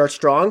 either they start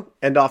strong,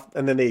 end off,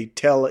 and then they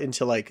tail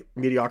into like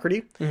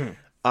mediocrity.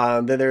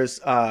 Mm-hmm. Then there's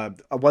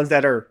ones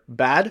that are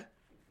bad,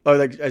 or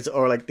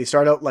like they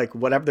start out like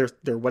whatever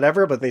they're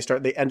whatever, but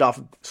they end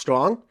off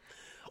strong,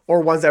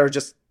 or ones that are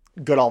just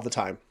good all the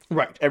time.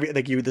 Right.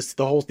 The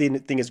whole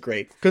thing is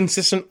great,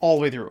 consistent all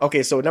the way through.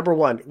 Okay, so number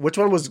one, which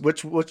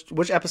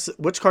episode,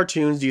 which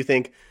cartoons do you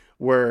think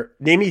were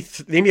name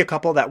me a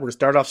couple that were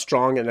start off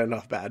strong and end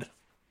off bad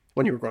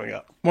when you were growing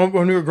up? When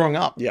we were growing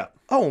up, yeah.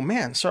 Oh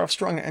man, start off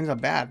strong and ends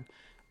up bad.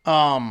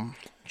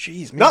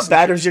 Jeez, not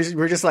bad.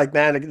 We're just like,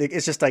 man,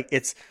 it's just like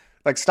it's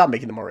like stop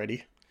making them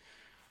already.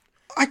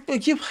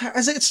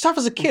 It's tough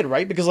as a kid,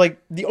 right? Because like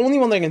the only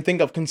one that I can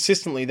think of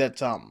consistently that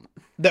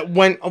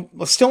went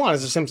still on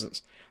is The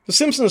Simpsons. The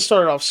Simpsons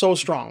started off so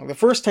strong. The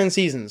first 10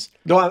 seasons.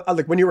 No, I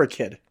like when you were a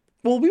kid.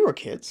 Well, we were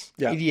kids.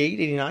 Yeah. 88,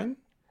 89,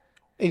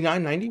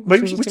 89, 90.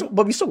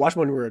 But we still watched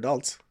when we were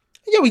adults.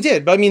 Yeah, we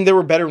did. But I mean, they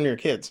were better when we were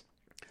kids.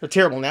 They're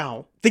terrible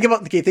now. Think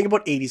about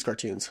 80s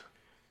cartoons.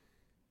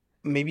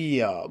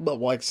 Maybe,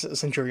 like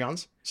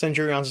Centurions.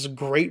 Centurions is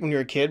great when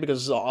you're a kid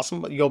because it's awesome,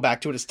 but you go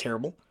back to it, it's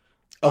terrible.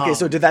 Okay,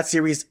 so did that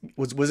series,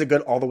 was it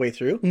good all the way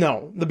through?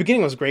 No. The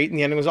beginning was great and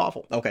the ending was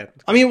awful. Okay.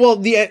 I mean,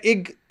 well,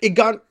 it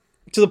got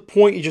to the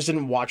point you just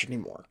didn't watch it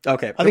anymore.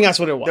 Okay. I think that's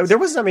what it was. There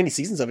wasn't that many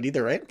seasons of it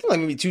either, right? Like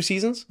maybe 2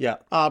 seasons. Yeah.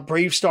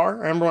 Brave Star.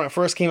 I remember when it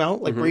first came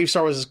out, like Brave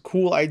Star was this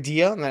cool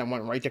idea and then it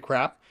went right to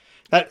crap.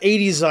 That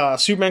 80s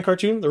Superman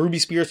cartoon, the Ruby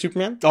Spears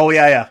Superman. Oh,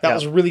 yeah. That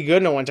was really good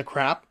and it went to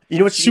crap. You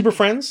know what? Super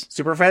Friends.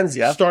 Super Friends,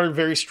 yeah. Started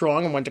very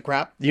strong and went to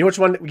crap. You know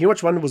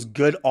which one was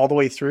good all the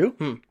way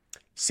through?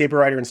 Saber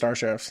Rider and Star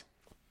Sheriffs.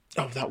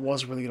 Oh, that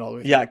was really good all the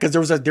way through. Yeah, because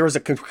there was a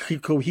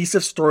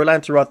cohesive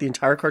storyline throughout the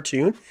entire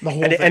cartoon. The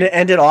whole and thing. It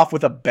ended off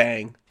with a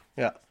bang.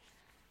 Yeah.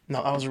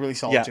 No, that was really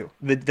solid too.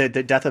 The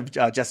death of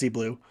Jesse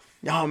Blue.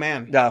 Oh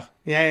man.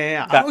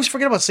 Yeah. I always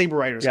forget about Saber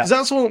Riders because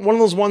that's one of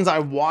those ones I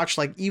watched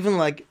like even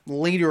like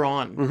later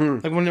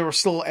on, like when there were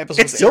still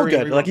episodes. It's still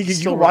good. Like you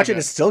can watch it.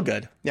 It's still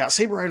good. Yeah,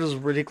 Saber Riders is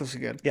ridiculously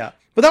good. Yeah,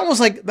 but that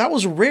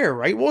was rare,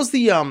 right? What was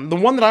the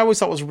one that I always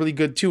thought was really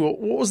good too? What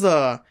was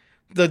the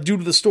dude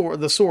with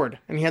the sword,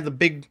 and he had the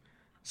big,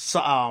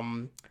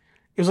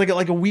 it was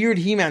like a weird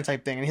He-Man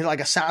type thing, and he had like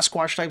a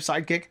Sasquatch type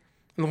sidekick,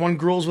 and the one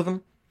girl's with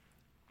him.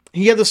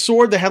 He had the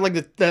sword that had like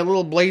the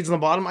little blades on the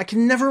bottom. I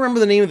can never remember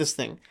the name of this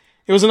thing.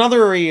 It was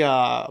another It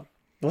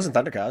wasn't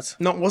Thundercats.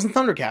 No, it wasn't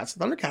Thundercats.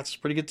 Thundercats was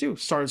pretty good too.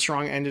 Started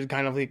strong, ended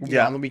kind of like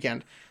on the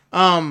weekend.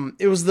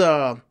 It was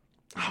I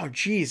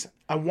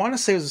want to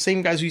say it was the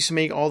same guys who used to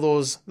make all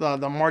those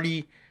the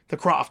Marty, the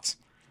Crofts,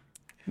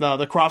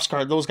 the Crofts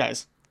card, those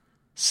guys.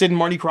 Sid and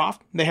Marty Krofft.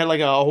 They had like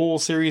a whole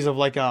series of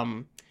like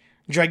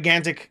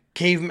gigantic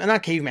caveman,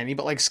 not caveman,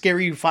 but like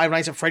scary Five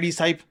Nights at Freddy's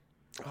type.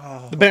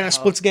 The Banana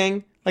Splits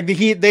gang. Like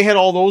they had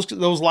all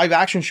those live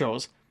action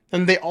shows.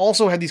 And they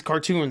also had these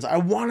cartoons. I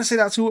want to say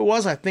that's who it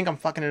was. I think I'm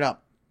fucking it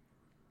up.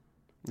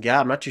 Yeah,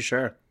 I'm not too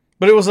sure.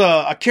 But it was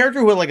a character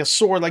who had like a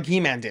sword like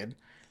He-Man did.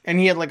 And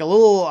he had like a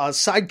little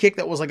sidekick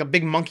that was like a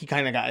big monkey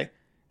kind of guy.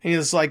 And he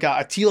was like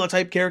a Tila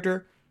type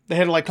character. They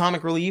had like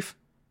comic relief.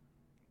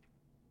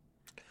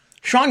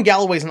 Sean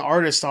Galloway's an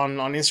artist on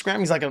Instagram.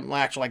 He's like a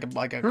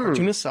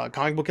cartoonist,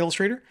 comic book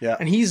illustrator. Yeah.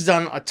 And he's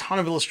done a ton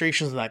of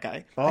illustrations of that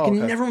guy. I can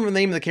okay. never remember the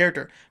name of the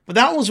character. But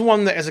that was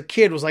one that as a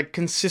kid was like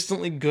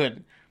consistently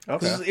good.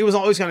 Okay. It was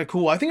always kind of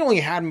cool. I think it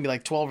only had maybe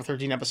like 12 or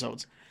 13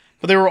 episodes.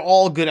 But they were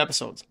all good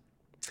episodes.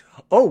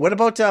 Oh, what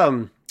about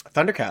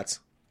Thundercats?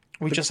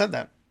 We just said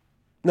that.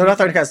 No, not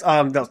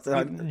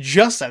Thundercats.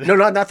 Just said it. No,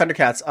 not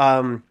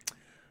Thundercats.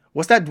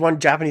 What's that one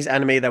Japanese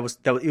anime that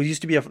it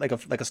used to be like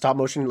a stop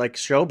motion like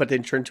show, but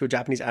then turned to a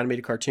Japanese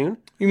animated cartoon?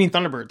 You mean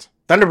Thunderbirds?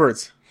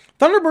 Thunderbirds.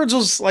 Thunderbirds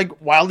was like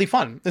wildly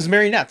fun. There's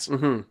marionettes.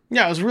 Mm-hmm.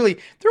 Yeah, it was really.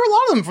 There were a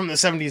lot of them from the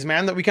 70s,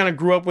 man, that we kind of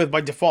grew up with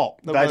by default.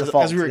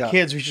 As we were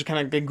kids, we just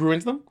kind of grew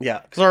into them.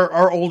 Yeah, because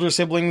our older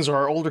siblings or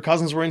our older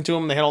cousins were into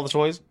them. They had all the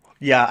toys.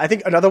 Yeah, I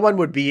think another one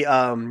would be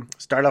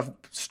start off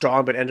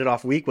strong but ended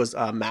off weak was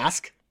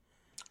Mask.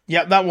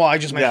 Yeah, that one I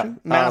just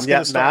mentioned. Mask.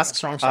 Mask.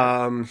 Strong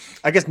start.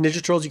 I guess Ninja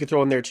Turtles you could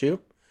throw in there too.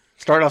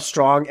 Start off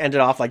strong, ended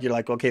off like you're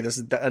like, okay, this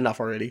is enough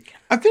already.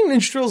 I think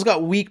Ninja Turtles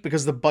got weak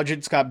because the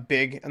budgets got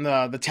big and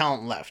the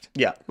talent left.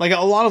 Yeah. Like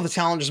a lot of the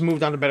talent just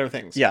moved on to better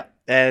things. Yeah.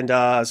 And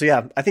so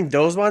yeah, I think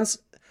those ones.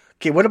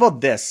 Okay, what about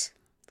this?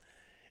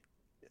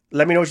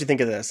 Let me know what you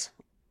think of this.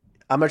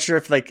 I'm not sure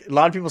if like a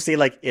lot of people say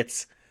like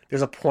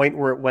there's a point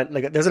where it went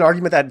like there's an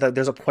argument that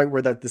there's a point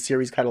where the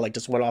series kind of like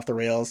just went off the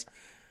rails.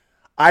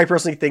 I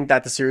personally think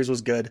that the series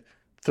was good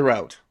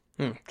throughout.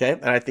 Okay,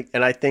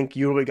 and I think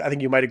you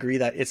might agree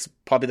that it's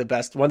probably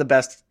one of the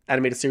best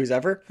animated series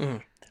ever.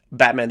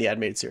 Batman the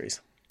Animated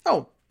Series.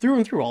 Oh, through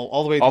and through,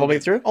 all the way through. All the way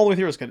through? All the way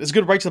through is good. It's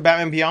good right to the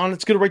Batman Beyond.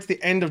 It's good right to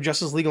the end of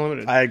Justice League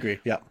Unlimited. I agree,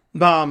 yeah.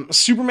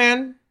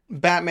 Superman,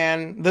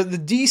 Batman, the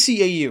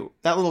DCAU,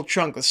 that little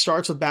chunk that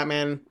starts with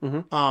Batman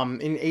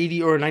in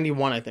 80 or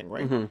 91, I think,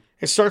 right? Mm-hmm.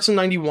 It starts in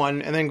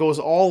 91 and then goes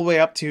all the way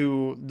up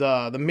to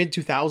the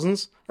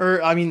mid-2000s,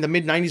 the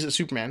mid-90s at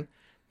Superman.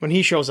 When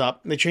he shows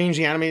up, they change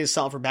the animated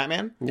style for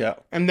Batman. Yeah.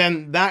 And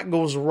then that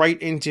goes right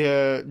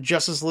into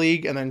Justice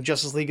League and then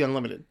Justice League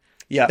Unlimited.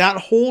 Yeah. That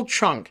whole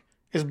chunk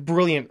is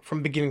brilliant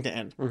from beginning to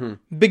end.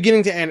 Mm-hmm.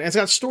 Beginning to end. And it's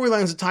got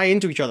storylines that tie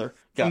into each other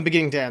from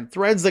beginning to end.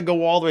 Threads that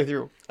go all the way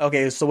through.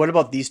 Okay, so what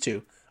about these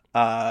two?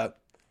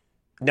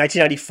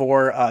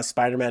 1994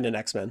 Spider-Man and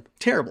X-Men.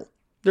 Terrible.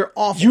 They're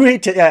awful. You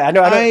hate I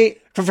know.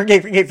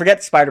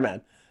 Forget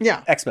Spider-Man.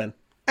 Yeah. X-Men.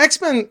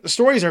 X-Men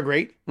stories are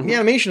great. Mm-hmm. The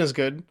animation is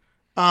good.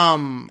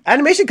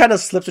 Animation kind of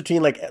slips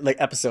between like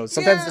episodes.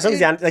 Sometimes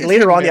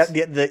later on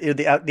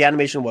the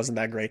animation wasn't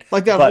that great.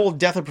 Like that whole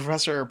death of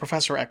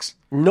Professor X.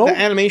 No, the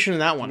animation in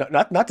that one.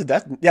 Not to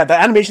death. Yeah, the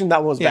animation in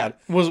that one was bad.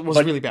 Was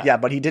really bad. Yeah,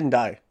 but he didn't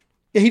die.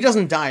 Yeah, he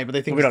doesn't die, but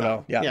they think we don't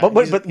know. Yeah, but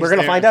we're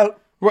gonna find out.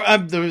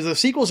 There was a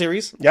sequel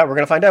series. Yeah, we're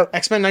gonna find out.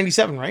 X-Men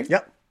 97, right?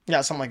 Yep.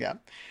 Yeah, something like that.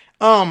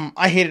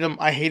 I hated them.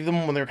 I hated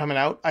them when they were coming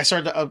out. I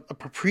started to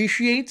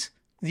appreciate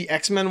the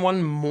X-Men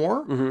one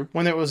more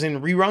when it was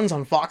in reruns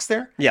on Fox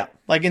there. Yeah.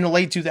 Like in the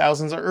late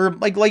 2000s or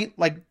like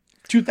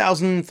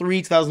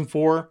 2003,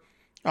 2004.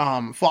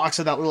 Fox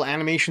had that little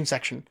animation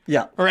section.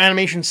 Yeah. Or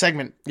animation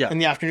segment Yeah. in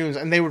the afternoons,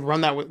 and they would run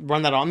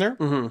that on there.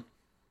 Mm-hmm.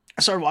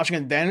 I started watching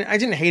it then. I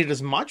didn't hate it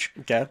as much.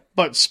 Okay.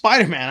 But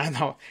Spider-Man, I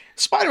thought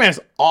Spider-Man is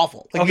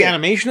awful. Like the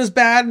animation is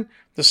bad.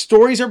 The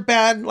stories are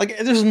bad. Like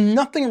there's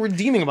nothing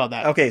redeeming about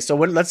that. Okay, so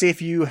let's say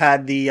if you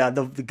had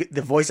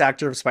the voice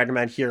actor of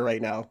Spider-Man here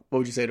right now, what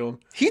would you say to him?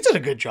 He did a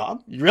good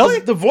job. Really?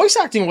 The voice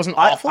acting wasn't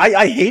awful.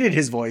 I hated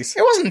his voice.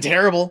 It wasn't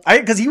terrible.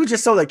 Because he was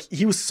just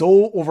he was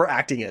so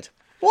overacting it.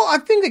 Well, I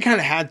think they kind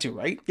of had to,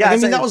 right? Yeah,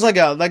 that was like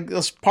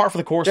was par for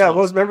the course. Yeah,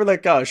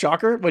 remember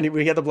Shocker when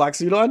he had the black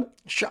suit on?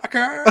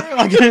 Shocker,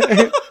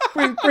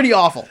 pretty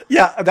awful.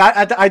 Yeah,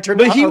 I turned.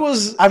 But he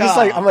was.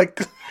 I'm like.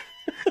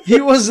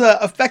 He was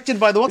affected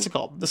by the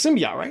the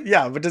symbiote, right?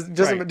 Yeah, but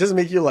doesn't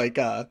make you like.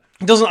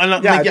 It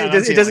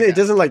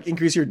doesn't like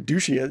increase your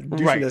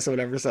douchiness or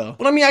whatever. So,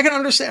 but I mean, I can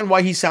understand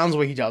why he sounds the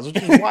way he does,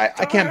 which is why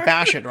I can't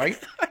bash it, right?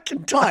 I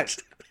can touch.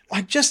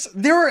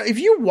 If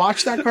you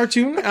watch that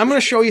cartoon, I'm going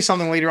to show you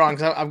something later on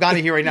because I've got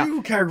it here right now.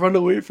 You can't run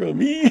away from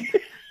me.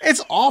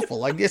 It's awful.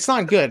 Like it's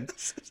not good.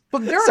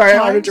 But Sorry,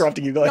 I'm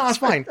interrupting you guys. No, it's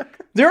fine.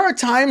 There are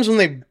times when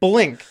they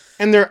blink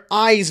and their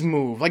eyes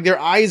move. Like their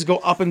eyes go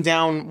up and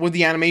down with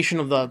the animation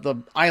of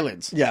the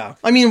eyelids. Yeah.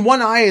 I mean,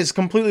 one eye is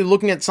completely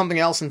looking at something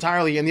else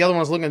entirely, and the other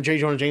one's looking at J.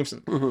 Jonah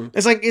Jameson.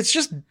 Mm-hmm. It's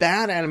just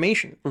bad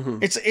animation. Mm-hmm.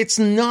 It's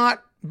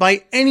not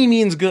by any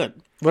means good.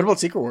 What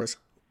about Secret Wars?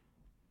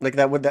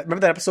 Remember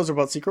that episodes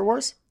about Secret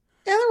Wars?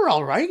 Yeah, they were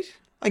all right,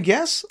 I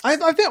guess. I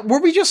think,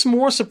 were we just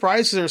more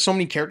surprised because there were so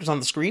many characters on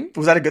the screen?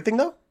 Was that a good thing,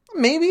 though?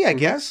 Maybe, I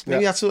guess.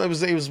 Maybe that's what it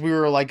was. It was, we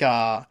were like,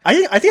 I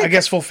think I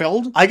guess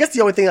fulfilled. I guess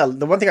the one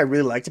thing I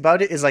really liked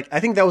about it is like I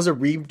think that was a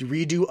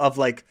redo of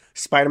like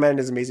Spider-Man and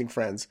His Amazing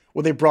Friends,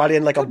 where they brought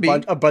in like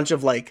a bunch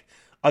of like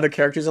other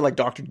characters in like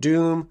Doctor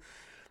Doom,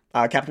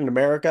 Captain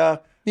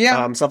America,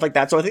 stuff like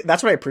that. So I think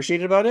that's what I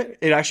appreciated about it.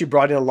 It actually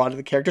brought in a lot of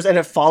the characters, and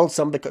it followed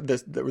some of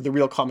the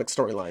real comic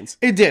storylines.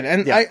 It did,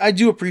 and I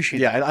do appreciate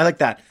it. Yeah, I like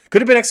that.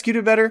 Could have been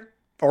executed better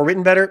or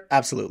written better.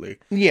 Absolutely.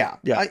 Yeah.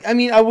 I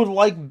mean, I would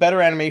like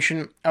better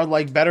animation. I would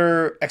like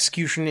better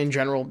execution in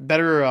general.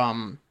 Better,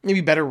 maybe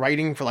better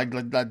writing for like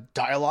the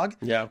dialogue.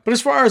 Yeah. But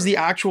as far as the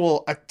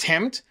actual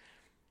attempt,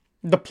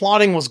 the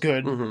plotting was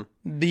good. Mm-hmm.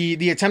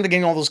 The attempt at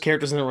getting all those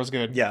characters in there was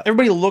good. Yeah.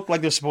 Everybody looked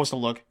like they're supposed to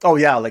look. Oh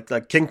yeah,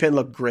 like Kingpin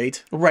looked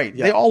great. Right.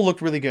 Yeah. They all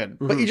looked really good.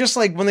 But you just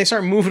like when they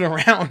start moving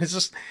around,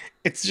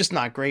 it's just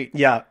not great.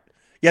 Yeah.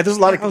 Yeah. There's a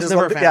lot of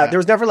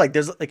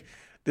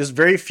there's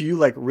very few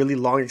like really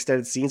long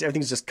extended scenes.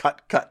 Everything's just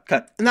cut.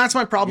 And that's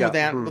my problem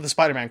with the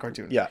Spider-Man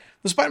cartoon. Yeah.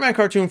 The Spider-Man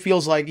cartoon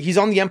feels like he's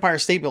on the Empire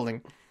State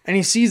Building and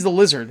he sees the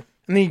lizard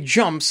and then he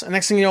jumps and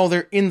next thing you know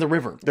they're in the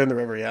river. They're in the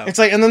river, yeah. It's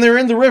like, and then they're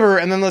in the river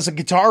and then there's a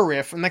guitar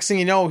riff and next thing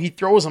you know he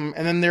throws them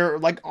and then they're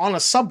like on a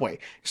subway.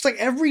 It's like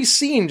every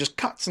scene just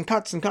cuts and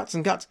cuts and cuts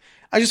and cuts.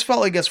 I just felt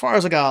like as far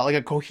as like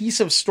a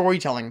cohesive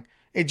storytelling,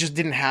 it just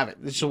didn't have it.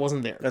 It just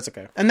wasn't there. That's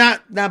okay. And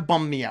that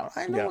bummed me out.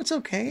 I know it's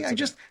okay.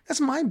 That's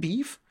That's my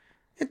beef.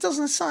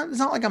 It's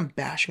not like I'm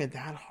bashing it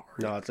that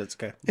hard. No, it's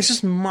okay. It's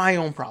just my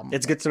own problem.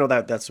 It's good to know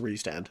that that's where you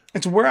stand.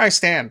 It's where I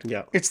stand.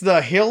 Yeah. It's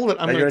the hill that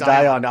I'm going to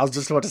die on. I was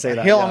just about to say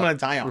that. Hill yeah. I'm going to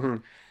die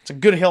on. It's a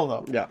good hill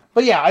though. Yeah.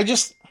 But yeah,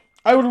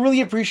 I would really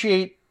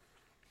appreciate.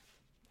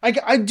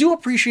 I do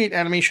appreciate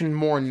animation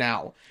more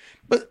now,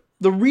 but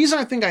the reason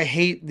I think I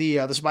hate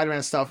the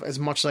Spider-Man stuff as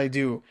much as I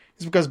do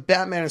is because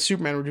Batman and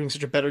Superman were doing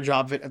such a better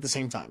job of it at the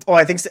same time. Oh,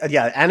 I think so.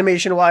 Yeah,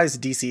 animation wise,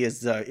 DC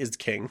is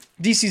king.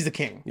 DC's the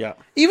king. Yeah.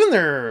 Even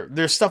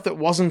their stuff that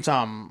wasn't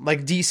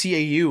like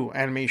DCAU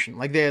animation,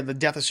 like the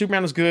Death of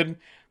Superman was good.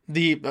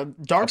 The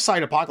Dark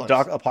Side Apocalypse.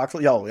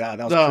 Oh, yeah,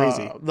 that was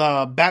crazy.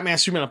 The Batman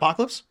Superman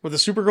Apocalypse with the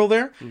Supergirl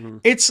there.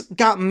 It's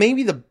got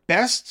maybe the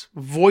best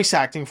voice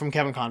acting from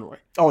Kevin Conroy.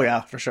 Oh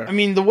yeah, for sure. I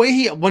mean, the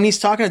way when he's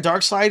talking to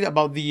Darkseid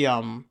about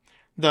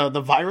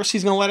the virus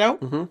he's gonna let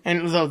out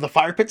and the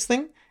fire pits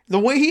thing, the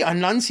way he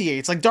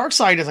enunciates, like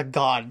Darkseid is a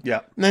god.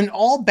 Yeah. And then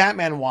all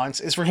Batman wants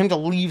is for him to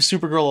leave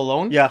Supergirl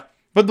alone. Yeah.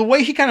 But the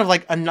way he kind of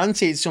like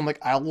enunciates to him, like,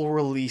 I will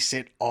release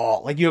it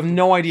all. Like, you have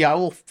no idea. I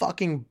will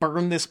fucking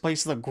burn this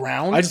place to the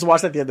ground. I just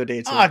watched that the other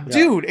day, too.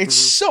 Dude, it's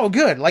so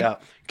good. Like,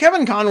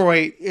 Kevin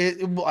Conroy,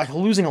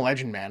 losing a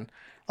legend, man.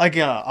 Like,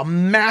 a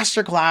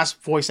masterclass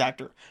voice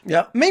actor.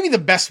 Yeah. Maybe the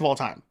best of all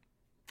time.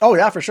 Oh,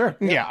 yeah, for sure.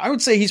 Yeah, I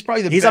would say he's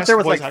probably the best. He's up there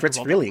with, voice like, actor Fritz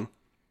of all Freeling. time.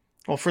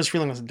 Well, Fritz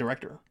Freeling was the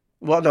director.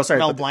 Well, no, sorry.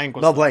 Mel Blanc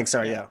was Mel Blanc,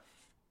 sorry, yeah.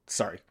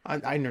 Sorry.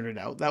 I nerded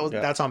out.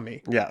 That's on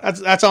me. Yeah.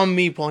 That's on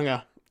me pulling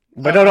a...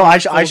 But no, I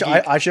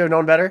should have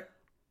known better.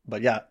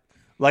 But yeah,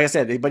 like I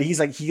said, but he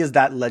is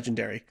that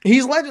legendary.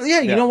 He's legend. Yeah,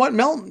 you know what,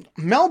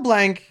 Mel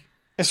Blanc,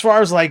 as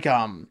far as like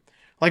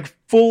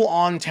full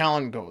on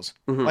talent goes,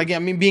 like I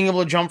mean, being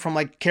able to jump from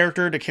like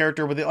character to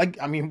character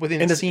within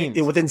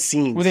within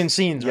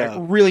scenes, right?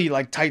 Really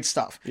like tight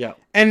stuff. Yeah,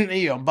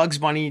 and Bugs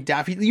Bunny,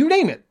 Daffy, you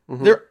name it,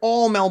 they're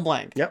all Mel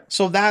Blanc. Yep.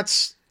 So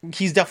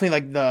he's definitely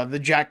like the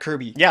Jack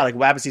Kirby. Yeah, like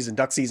Rabbit Season,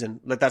 Duck Season.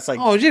 Like that's like,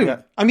 oh dude,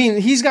 yeah. I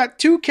mean, he's got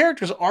two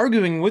characters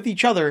arguing with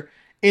each other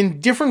in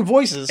different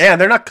voices.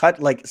 And they're not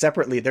cut like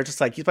separately. They're just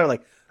like, he's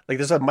probably like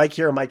there's a mic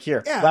here, a mic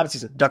here. Yeah. Rabbit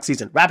Season, Duck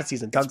Season, Rabbit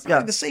Season, Duck.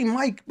 Yeah, the same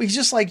mic. But he's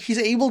just like, he's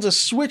able to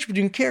switch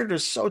between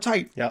characters so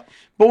tight. Yeah.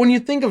 But when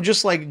you think of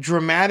just like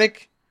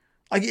dramatic,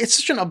 like it's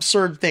such an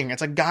absurd thing.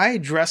 It's a guy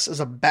dressed as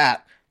a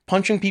bat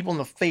punching people in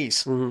the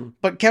face.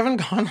 But Kevin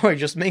Conroy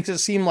just makes it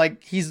seem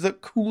like he's the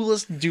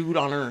coolest dude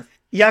on earth.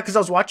 Yeah, because I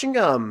was watching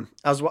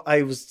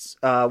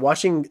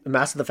watching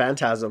Mask of the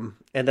Phantasm,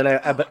 and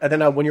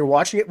then when you're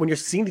watching it, when you're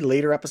seeing the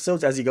later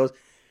episodes as he goes,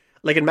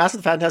 like in Mask of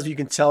the Phantasm, you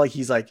can tell like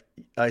he's like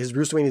his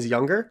Bruce Wayne is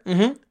younger,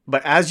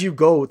 but as you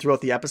go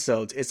throughout the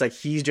episodes, it's like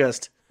he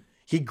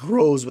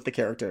grows with the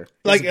character.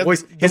 Like his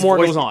voice, the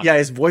more it goes on, yeah,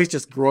 his voice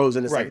just grows,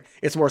 and it's right. like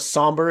it's more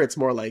somber. It's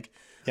more like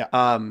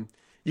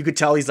you could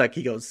tell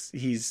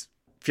he's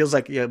feels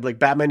like like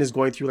Batman is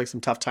going through like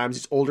some tough times.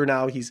 He's older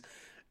now. He's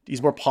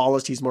more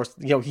polished. He's more,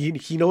 he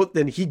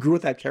grew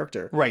with that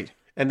character. Right.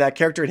 And that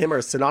character and him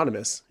are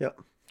synonymous. Yeah.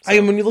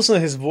 So, when you listen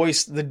to his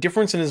voice, the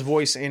difference in his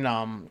voice in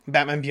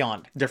Batman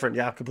Beyond. Different.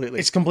 Yeah, completely.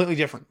 It's completely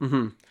different.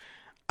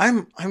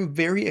 I'm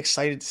very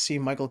excited to see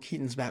Michael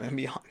Keaton's Batman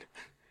Beyond.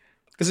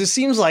 Because it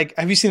seems like,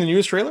 have you seen the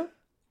newest trailer?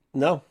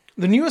 No.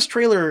 The newest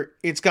trailer,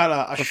 it's got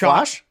a shot.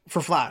 Flash?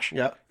 For Flash.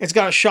 Yeah. It's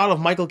got a shot of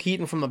Michael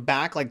Keaton from the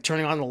back, like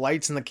turning on the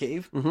lights in the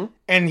cave.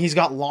 And he's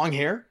got long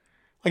hair.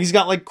 Like he's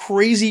got like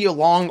crazy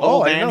long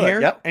old man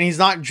hair, and he's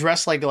not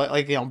dressed like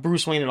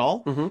Bruce Wayne at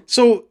all.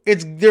 So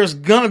there's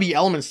gonna be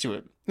elements to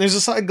it. There's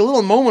just like a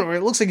little moment where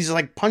it looks like he's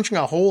like punching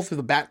a hole through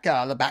the back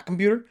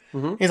computer.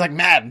 He's like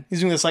mad. He's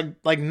doing this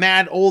like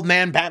mad old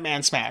man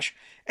Batman smash,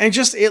 and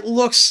it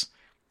looks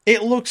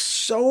It looks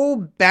so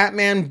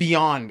Batman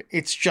Beyond.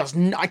 It's just,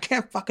 I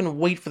can't fucking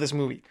wait for this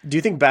movie. Do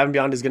you think Batman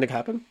Beyond is going to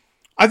happen?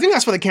 I think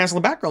that's why they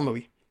canceled the Batgirl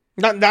movie.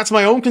 That's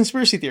my own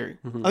conspiracy theory.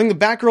 I think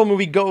the Batgirl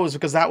movie goes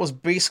because that was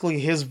basically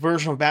his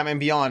version of Batman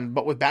Beyond,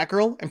 but with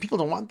Batgirl, and people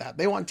don't want that.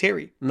 They want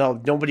Terry.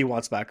 No, nobody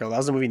wants Batgirl. That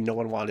was a movie no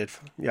one wanted.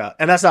 Yeah,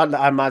 and that's not.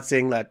 I'm not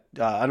saying that.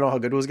 I don't know how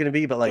good it was going to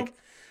be, but like,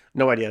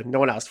 no idea. No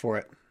one asked for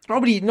it.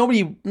 Nobody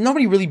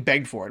really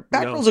begged for it.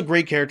 Batgirl's a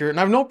great character, and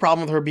I have no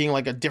problem with her being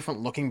like a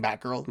different looking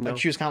Batgirl. Like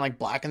she was kind of like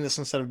black in this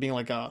instead of being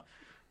like a,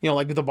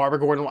 like the Barbara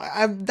Gordon.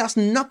 That's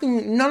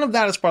nothing. None of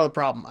that is part of the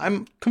problem.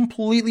 I'm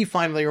completely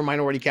fine with your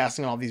minority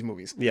casting on all these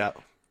movies. Yeah,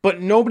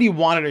 but nobody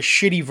wanted a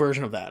shitty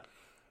version of that.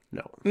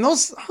 No, and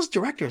those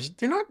directors,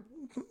 they're not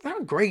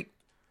great.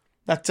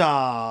 That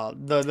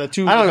the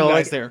two I don't know,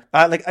 guys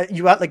like, there.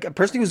 You like a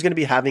person who's going to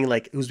be having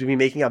like who's going to be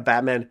making a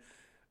Batman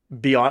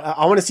Beyond.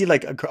 I want to see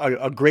like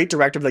a great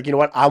director. Like, you know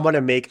what? I want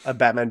to make a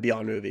Batman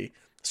Beyond movie.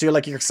 So you're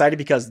excited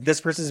because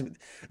this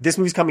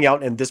movie's coming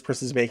out and this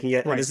person's making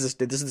it. Right. And this is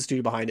the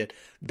studio behind it.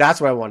 That's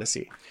what I want to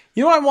see.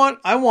 You know what I want?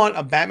 I want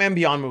a Batman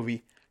Beyond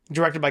movie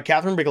directed by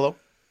Catherine Bigelow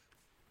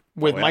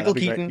with Michael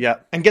Keaton. Yeah,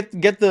 and get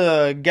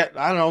I don't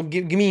know.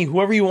 Give me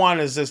whoever you want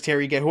as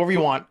Terry. Get whoever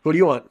you want. Who do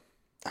you want?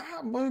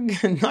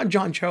 Not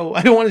John Cho.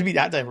 I don't want it to be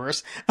that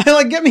diverse. I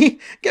like get me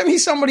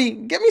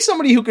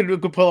somebody who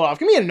could pull it off.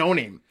 Give me a no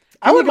name.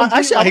 I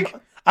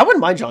wouldn't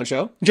mind John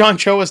Cho. John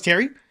Cho as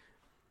Terry.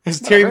 As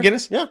Terry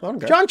McGinnis? Yeah, I don't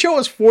care. John Cho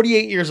is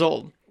 48 years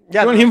old.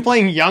 Yeah, you want him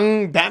playing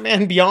young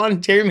Batman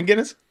Beyond Terry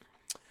McGinnis?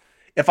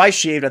 If I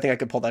shaved, I think I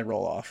could pull that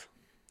role off.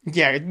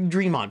 Yeah,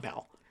 dream on,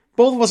 pal.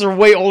 Both of us are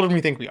way older than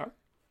we think we are.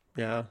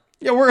 Yeah.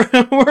 Yeah,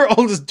 we're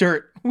old as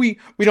dirt. We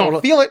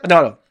don't feel it.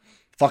 No.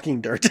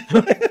 Fucking dirt.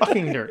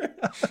 Fucking dirt.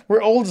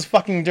 We're old as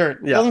fucking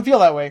dirt. It Yeah. doesn't feel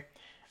that way.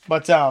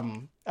 But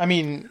I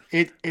mean,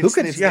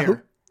 it's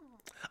there.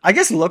 I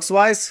guess looks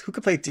wise, who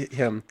could play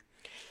him?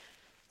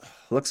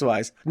 Looks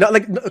wise, no,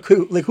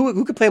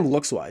 who could play him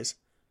looks wise?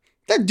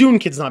 That Dune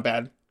kid's not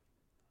bad.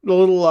 The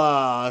little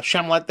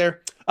Chalamet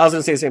there. I was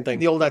gonna say the same thing.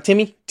 The old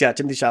Timmy. Yeah,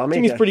 Timothy Chalamet.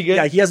 Timmy's pretty good.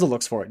 Yeah, he has the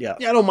looks for it. Yeah,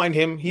 Yeah, I don't mind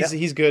him.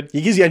 He's good.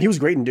 he was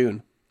great in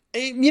Dune.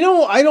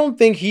 I don't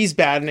think he's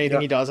bad in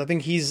anything he does. I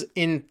think he's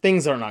in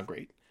things that are not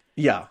great.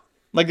 Yeah,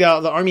 like the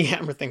Army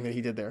Hammer thing that he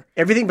did there.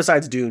 Everything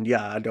besides Dune,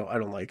 yeah, I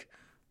don't like.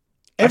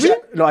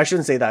 Everything? No, I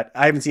shouldn't say that.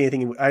 I haven't seen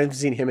anything. I haven't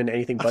seen him in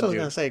anything but That's what I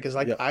Dune. was gonna say because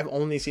I've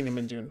only seen him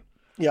in Dune.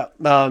 Yeah,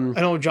 I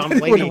know John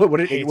Mulaney.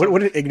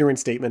 what an ignorant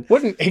statement.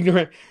 What an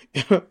ignorant.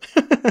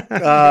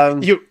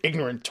 You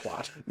ignorant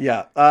twat.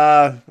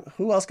 Yeah.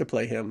 Who else could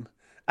play him?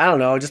 I don't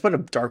know. Just put a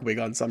dark wig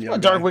on some young. A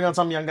dark wig on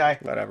some young guy.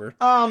 Whatever.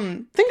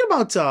 Thinking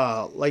about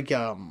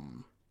the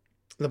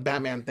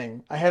Batman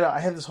thing. I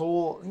had this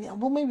whole. Yeah,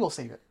 well, maybe we'll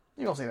save it.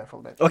 Maybe I'll save that for a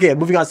little bit. Okay,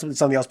 moving on to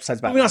something else besides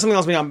Batman.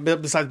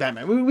 Besides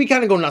Batman. We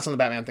kind of go nuts on the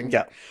Batman thing.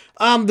 Yeah.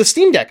 The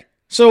Steam Deck.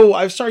 So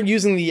I've started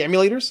using the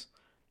emulators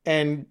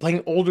and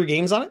playing older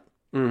games on it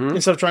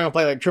instead of trying to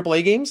play like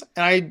AAA games.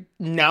 And I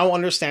now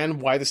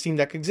understand why the Steam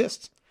Deck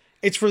exists.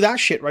 It's for that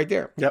shit right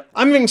there. Yep.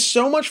 I'm having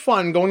so much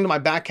fun going to my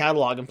back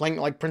catalog and playing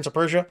like Prince of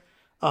Persia.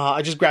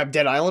 I just grabbed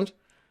Dead Island.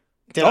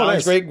 Dead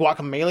Island's great.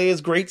 Guacamelee is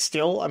great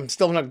still. I'm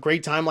still having a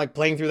great time like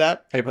playing through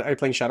that. Are you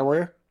playing Shadow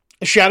Warrior?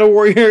 Shadow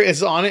Warrior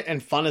is on it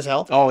and fun as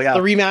hell. Oh yeah. The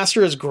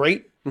remaster is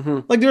great.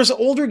 Like there's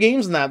older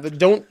games in that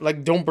don't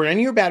burn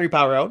any of your battery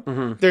power out.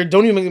 They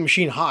don't even make the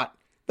machine hot.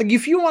 Like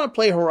if you want to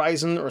play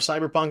Horizon or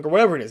Cyberpunk or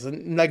whatever it is,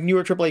 like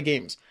newer AAA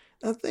games,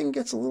 that thing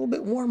gets a little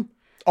bit warm.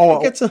 Oh,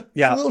 it gets a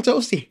little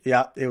toasty.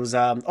 Yeah, it was.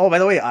 Oh, by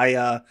the way,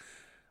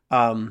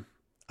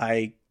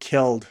 I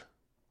killed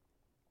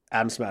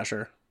Atom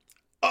Smasher.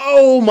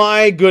 Oh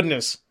my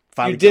goodness!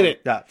 Finally you did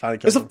it. Yeah, finally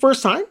killed It's him. the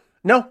first time.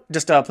 No,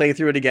 just play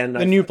through it again.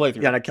 The new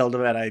playthrough. Yeah, and I killed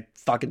him and I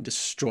fucking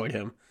destroyed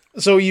him.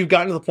 So you've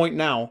gotten to the point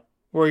now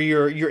where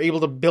you're able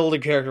to build a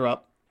character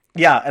up.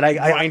 Yeah,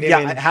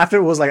 and half of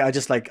it was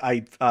like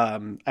I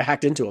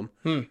hacked into him.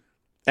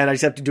 And I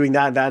just kept doing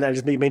that and that. And I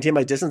just maintained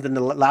my distance. And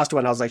the last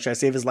one, I was like, should I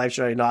save his life?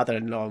 Should I not?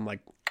 And I'm like,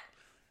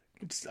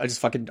 I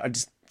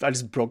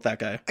just broke that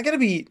guy. I gotta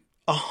be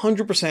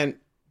 100%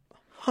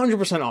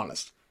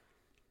 honest.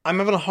 I'm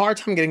having a hard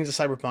time getting into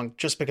Cyberpunk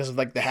just because of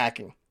like the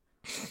hacking.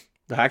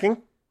 The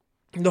hacking?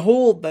 The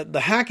whole the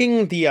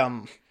hacking, the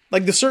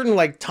like the certain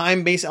like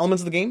time-based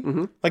elements of the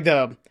game, like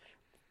they're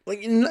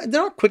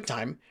not quick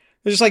time.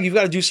 They're just like you've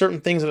got to do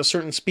certain things at a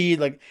certain speed.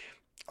 Like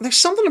there's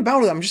something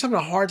about it I'm just having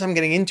a hard time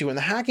getting into, and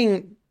the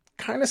hacking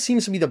kind of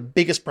seems to be the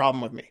biggest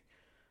problem with me.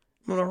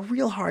 I'm having a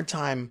real hard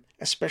time,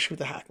 especially with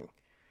the hacking.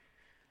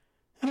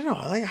 I don't know.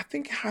 I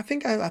think I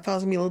thought it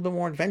was gonna be a little bit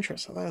more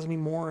adventurous. I thought it was gonna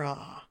be more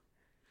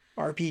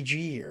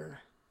RPG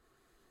or.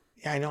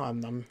 Yeah, I know.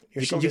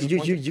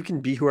 You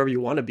can be whoever you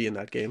want to be in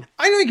that game.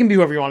 I know you can be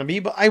whoever you want to be,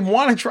 but I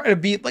want to try to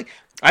be like.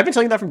 I've been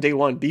telling you that from day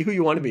one. Be who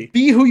you want to be.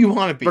 Be who you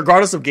want to be,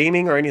 regardless of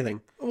gaming or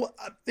anything. Well,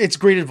 it's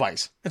great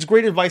advice. It's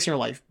great advice in your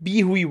life.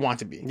 Be who you want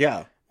to be.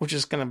 Yeah, which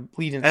is gonna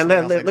lead into. And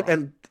then look,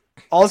 and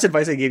all this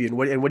advice I gave you,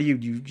 and what do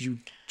you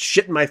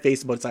shit in my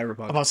face about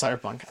Cyberpunk? About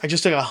Cyberpunk, I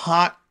just took a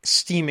hot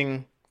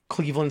steaming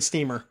Cleveland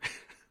steamer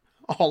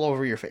all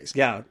over your face.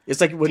 Yeah,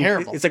 it's like when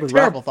Terrible. It's like what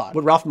Terrible thought.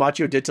 What Ralph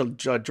Macchio did to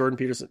Jordan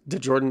Peterson, to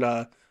Jordan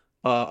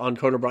on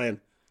Conan O'Brien.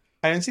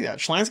 I didn't see that.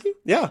 Schlansky?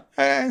 Yeah,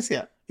 I didn't see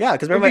that. yeah,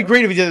 because It would be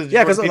great if he did it to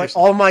Yeah, because Jordan like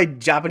Peterson. all my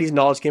Japanese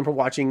knowledge came from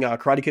watching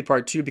Karate Kid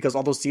Part 2 because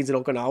all those scenes in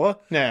Okinawa.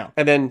 Yeah.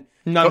 And then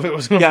None of it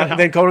was yeah. Okinawa.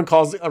 Then Conan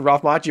calls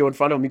Ralph Macchio in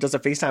front of him. He does a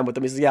FaceTime with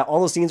him. He says, "Yeah, all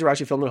those scenes were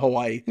actually filmed in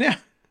Hawaii." Yeah.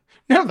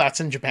 No, that's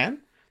in Japan.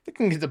 They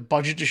can get the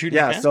budget to shoot in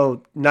Yeah. Japan.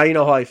 So now you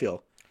know how I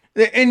feel.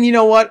 And you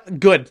know what?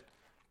 Good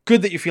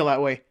that you feel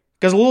that way.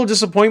 Because a little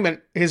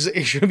disappointment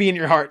it should be in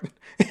your heart.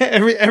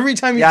 every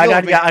time you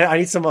Yeah, feel I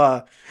need some.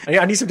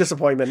 I need some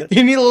disappointment.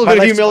 you need a little My bit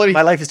of life's- humility.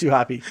 My life is too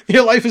happy.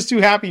 Your life is too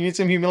happy. You need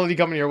some humility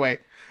coming your way.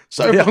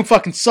 Cyberpunk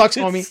fucking sucks,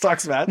 homie. It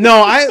sucks, man.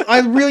 No, I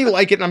really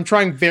like it, and I'm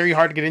trying very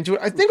hard to get into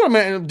it. I think what I'm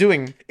gonna end up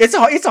doing. It is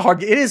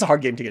a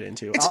hard game to get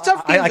into. It's a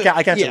tough game. I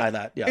can't yeah. deny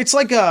that. Yeah, It's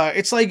like a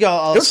It was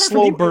hard for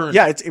slow me. burn.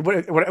 Yeah,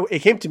 when it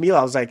came to me,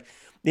 I was like,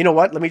 you know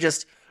what? Let me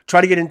just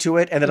try to get into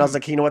it. And then I was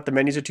like, you know what? The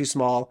menus are too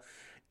small.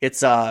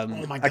 It's Oh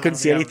my I God, couldn't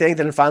see yeah. anything.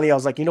 Then finally, I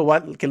was like, you know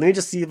what? Okay, let me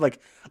just see let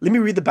me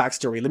read the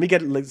backstory. Let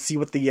me see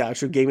what the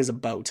actual game is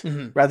about,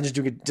 rather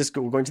than just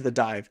going to the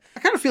dive. I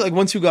kind of feel like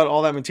once you got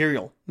all that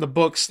material, the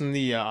books and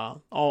the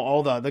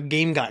all the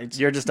game guides,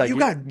 You're just like you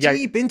got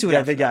deep into it. Yeah,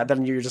 after that.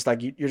 then you're just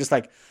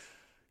like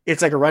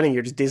it's like a running.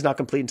 Your day's not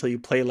complete until you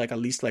play like at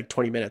least like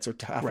 20 minutes or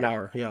half an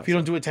hour. Yeah, If you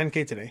don't do a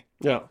 10K today,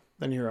 yeah.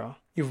 then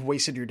you've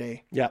wasted your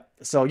day. Yeah.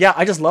 So yeah,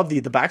 I just love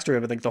the backstory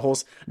of it. Like the whole.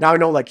 Now I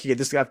know like okay,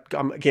 this guy.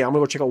 I'm gonna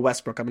go check out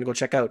Westbrook. I'm gonna go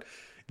check out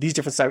these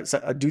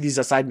different do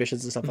these side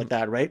missions and stuff like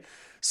that, right?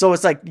 So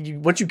it's like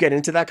once you get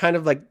into that kind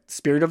of like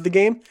spirit of the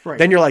game, Right.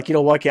 then you're like, you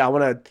know what? Okay, I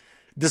want to.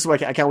 This is why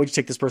I can't wait to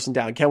take this person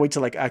down. Can't wait to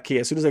like okay,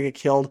 as soon as I get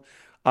killed,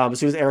 as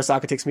soon as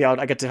Arasaka takes me out,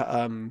 I get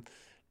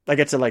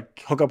to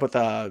like hook up with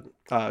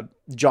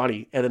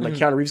Johnny, and then like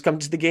Keanu Reeves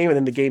comes to the game, and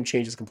then the game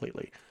changes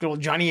completely. Good old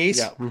Johnny Ace,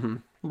 Yeah. Mm-hmm.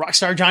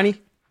 Rockstar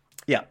Johnny,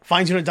 Yeah.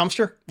 finds you in a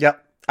dumpster. Yeah.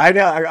 I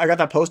got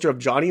that poster of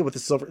Johnny with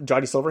the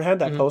Johnny Silverhand,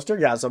 that poster.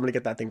 Yeah, so I'm gonna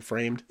get that thing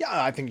framed. Yeah,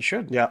 I think you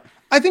should. Yeah.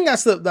 I think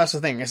that's the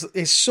thing.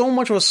 It's so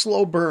much of a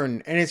slow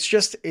burn, and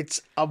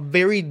it's a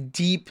very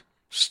deep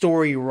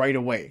story right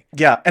away.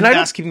 Yeah. And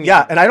That's keeping me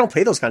and I don't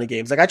play those kind of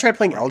games. Like I tried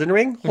playing Elden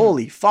Ring.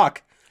 Holy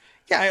fuck.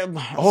 Yeah.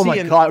 Oh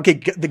my god. Okay,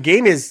 the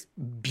game is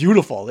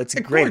beautiful. It's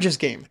a great. gorgeous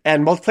game.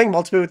 And playing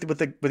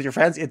multiplayer with your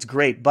friends, it's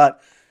great,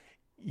 but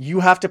you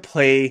have to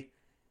play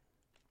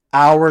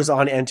hours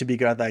on end to be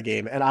good at that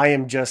game. And I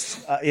am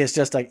just it's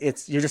just like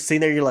you're just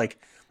sitting there, you're like,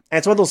 and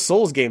it's one of those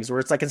Souls games where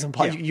it's like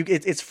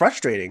it's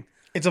frustrating.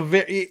 It's a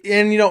very,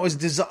 and you know,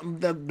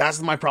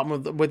 that's my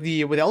problem with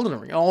Elden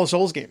Ring and all the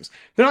Souls games.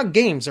 They're not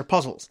games; they're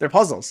puzzles. They're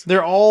puzzles.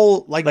 They're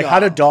all like How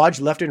to dodge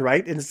left and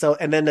right,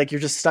 and then like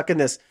you're just stuck in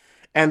this,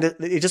 and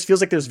it just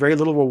feels like there's very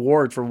little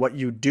reward for what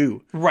you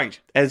do. right.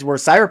 As where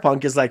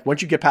Cyberpunk is like,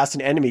 once you get past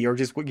an enemy or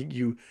just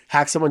you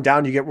hack someone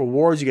down, you get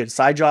rewards, you get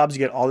side jobs, you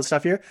get all this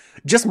stuff here.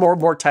 Just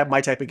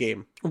my type of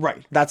game.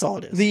 Right. That's all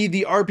it is.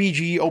 The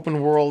RPG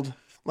open world,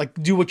 like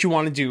do what you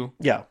want to do,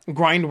 Yeah,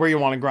 grind where you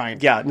want to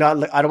grind. yeah. Not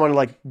like, I don't want to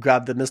like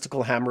grab the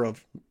mystical hammer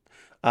of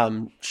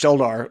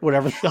Sheldar,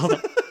 whatever.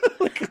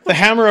 The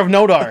Hammer of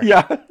Nodar.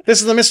 Yeah, This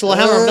is the mystical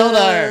Hammer of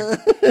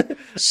Nodar.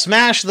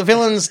 Smash the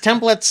villains'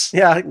 templates.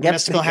 yeah.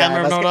 Mystical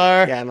Hammer of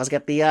Nodar. Yeah, must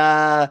get the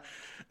I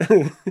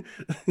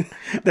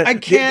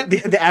can't.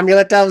 the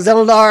amulet of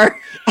Zeldar.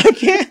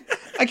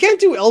 I can't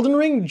do Elden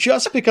Ring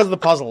just because of the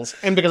puzzles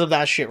and because of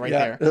that shit right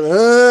there.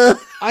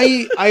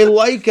 I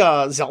like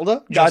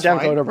Zelda. Just Goddamn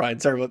fine. Conan O'Brien.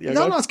 Sorry about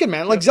No, it's good,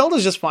 man. Like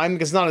Zelda's just fine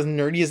because it's not as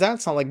nerdy as that.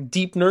 It's not like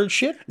deep nerd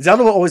shit.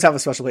 Zelda will always have a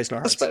special place in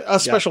our hearts. A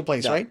special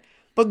place, yeah. right?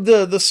 But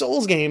the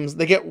Souls games,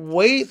 they get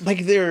way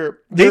like they're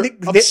They-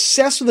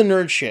 obsessed with the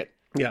nerd shit,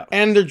 Yeah.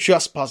 and they're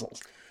just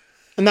puzzles,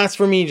 and that's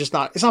for me just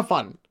not. It's not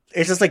fun.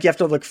 It's just like you have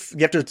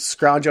to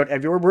scrounge out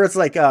everywhere. Where it's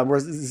like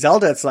whereas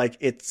Zelda, it's like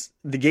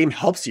the game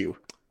helps you.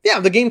 Yeah,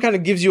 the game kind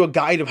of gives you a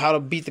guide of how to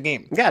beat the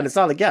game. Yeah, and it's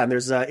not like and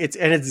there's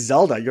it's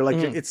Zelda. You're like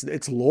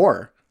it's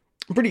lore.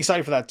 I'm pretty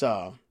excited for that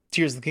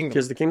Tears of the Kingdom.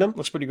 Here's the kingdom.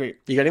 Looks pretty great.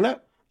 You getting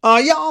that?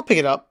 Yeah, I'll pick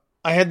it up.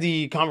 I had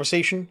the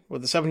conversation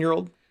with the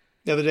 7-year-old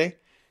the other day.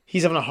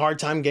 He's having a hard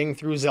time getting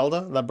through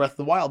Zelda, the Breath of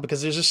the Wild,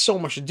 because there's just so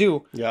much to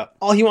do. Yeah.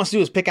 All he wants to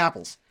do is pick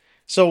apples.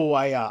 So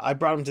I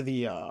brought him to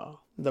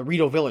the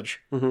Rito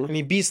village, and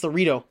he beats the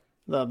Rito,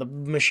 the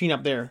machine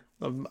up there.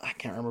 I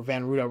can't remember,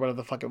 Van Ruda, whatever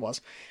the fuck it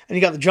was. And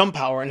he got the jump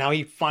power, and now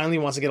he finally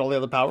wants to get all the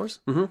other powers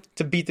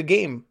to beat the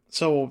game.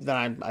 So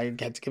then I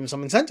had to give him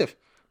some incentive.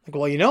 Like,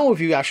 well, you know,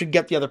 if you actually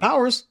get the other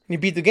powers and you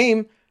beat the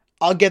game,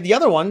 I'll get the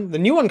other one, the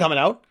new one coming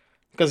out,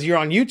 because you're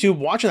on YouTube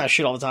watching that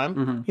shit all the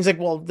time. He's like,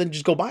 well, then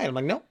just go buy it. I'm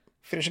like, no,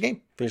 finish the game.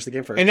 Finish the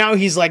game first. And now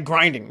he's like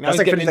grinding. Now that's he's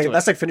like getting into it.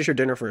 that's like finish your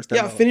dinner first.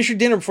 Yeah, finish your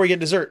dinner before you get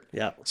dessert.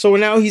 Yeah. So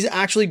now he's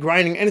actually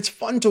grinding, and it's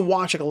fun to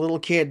watch like a little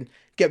kid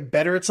get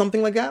better at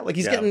something like that. Like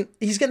he's getting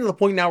to the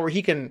point now where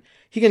he can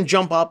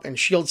jump up and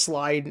shield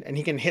slide, and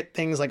he can hit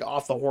things like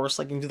off the horse,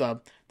 like he can do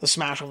the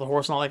smash of the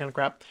horse and all that kind of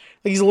crap.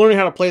 Like he's learning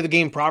how to play the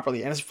game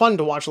properly, and it's fun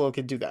to watch a little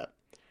kid do that.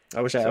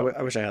 I wish I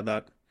had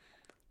that.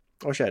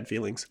 I wish I had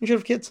feelings. You should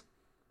have kids.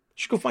 You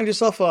should go find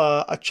yourself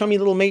a chummy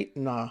little mate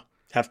and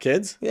Have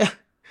kids? yeah,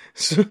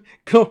 So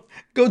go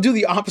do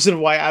the opposite of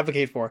what I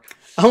advocate for.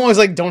 I'm always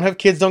like, don't have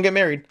kids, don't get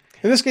married.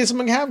 In this case, I'm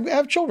like,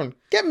 have children.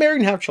 Get married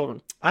and have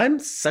children. I'm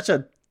such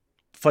a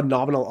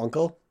phenomenal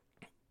uncle.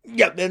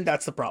 Yeah, then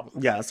that's the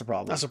problem. Yeah, that's the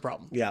problem. That's the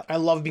problem. Yeah. I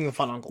love being the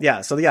fun uncle.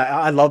 Yeah, so yeah,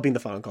 I love being the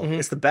fun uncle.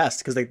 It's the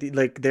best because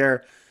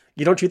they're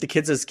you don't treat the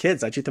kids as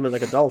kids. I treat them as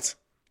like adults.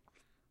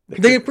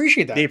 They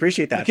appreciate that. They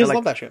appreciate that. The kids They're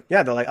love like, that shit.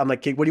 Yeah, they're like, I'm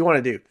like, kid, what do you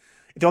want to do?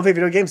 If you want to play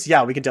video games,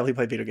 yeah, we can definitely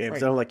play video games.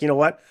 Right. And I'm like, you know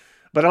what?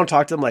 But I don't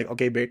talk to them like,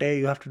 okay, Bete,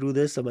 you have to do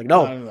this. I'm like,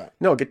 None of no, that.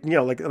 no,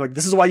 get like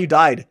this is why you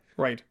died.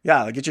 Right.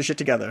 Yeah, like, get your shit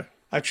together.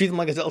 I treat them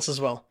like adults as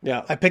well.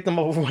 Yeah. I pick them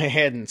up over my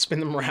head and spin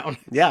them around.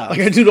 Yeah.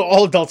 Like I do to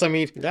all adults I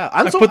meet. Yeah,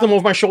 I put them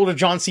over my shoulder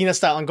John Cena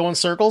style and go in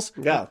circles.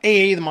 Yeah.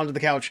 AA them onto the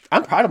couch.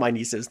 I'm proud of my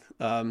nieces.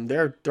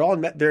 They're all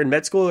they're in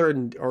med school or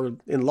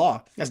in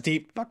law. That's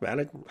deep. Fuck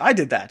man, I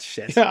did that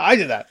shit. Yeah, I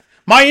did that.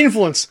 My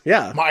influence.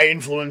 Yeah. My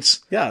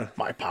influence. Yeah.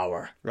 My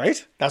power.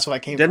 Right? That's what I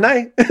came Didn't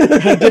I?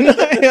 Didn't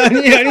I?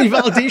 I need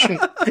validation.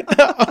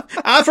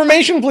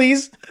 Affirmation,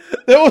 please.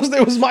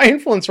 That was my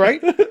influence,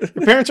 right?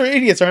 Your parents are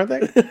idiots, aren't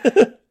they?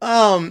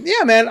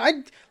 Yeah, man.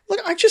 I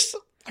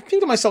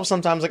think to myself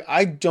sometimes, like,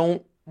 I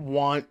don't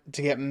want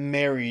to get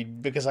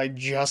married because I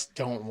just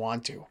don't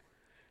want to.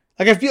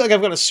 Like, I feel like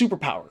I've got a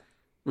superpower.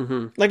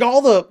 Mm-hmm. Like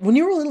when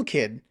you were a little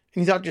kid and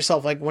you thought to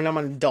yourself, like, when I'm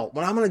an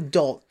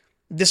adult,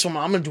 this one,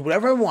 I'm gonna do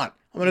whatever I want.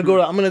 I'm gonna go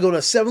to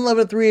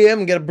 7-Eleven at 3 a.m.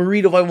 and get a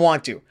burrito if I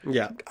want to.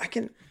 Yeah. I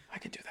can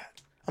do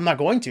that. I'm not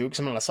going to because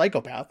I'm not a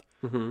psychopath.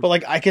 But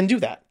like I can do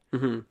that.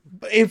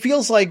 But it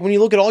feels like when you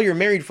look at all your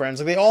married friends,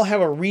 like they all have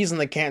a reason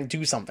they can't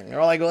do something. They're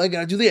all like, well, I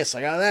gotta do this,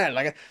 I got that.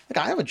 Like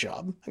I have a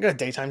job. I got a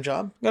daytime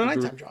job. I got a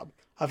nighttime job.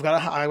 I've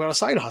got a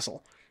side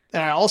hustle.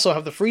 And I also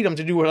have the freedom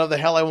to do whatever the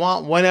hell I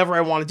want whenever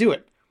I want to do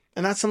it.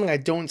 And that's something I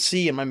don't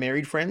see in my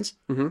married friends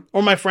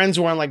or my friends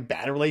who are in like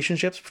bad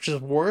relationships, which is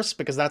worse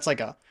because that's like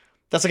an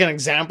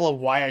example of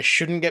why I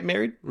shouldn't get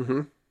married.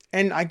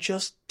 And I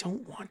just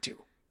don't want to.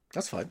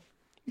 That's fine.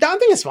 I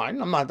think it's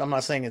fine. I'm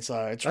not saying it's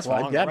That's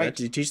wrong. fine. Yeah, right? but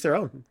you teach their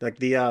own. Like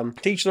the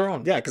Teach their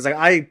own. yeah, because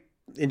I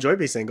enjoy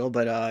being single,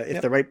 but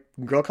if the right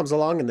girl comes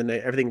along and then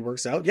everything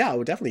works out, yeah, I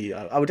would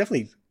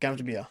definitely Got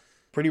to be a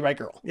pretty right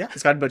girl. yeah,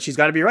 but she's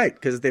got to be right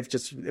because if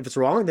it's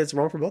wrong, then it's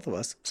wrong for both of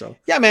us. So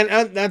Yeah,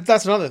 man,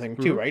 that's another thing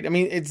too, right? I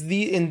mean, it's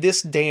in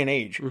this day and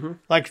age,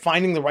 like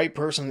finding the right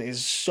person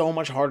is so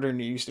much harder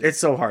than it used to be. it's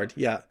so hard.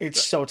 Yeah,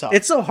 It's so tough.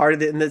 it's so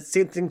hard. And the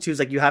same thing too is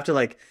like you have to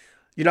like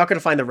you're not going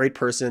to find the right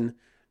person.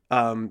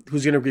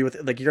 Who's going to agree with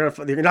it? Like you're not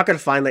going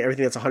to find like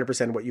everything that's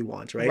 100% what you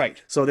want, right?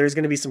 Right. So there's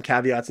going to be some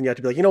caveats, and you have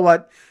to be like, you know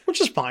what, which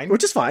is fine.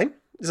 which is fine.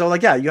 So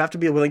like, yeah, you have to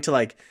be willing to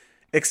like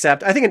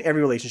accept. I think in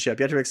every relationship,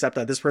 you have to accept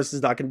that this person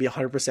is not going to be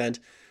 100%.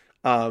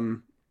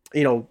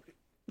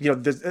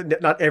 There's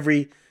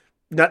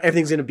not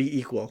everything's going to be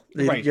equal.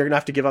 Right. You're going to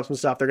have to give up some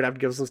stuff. They're going to have to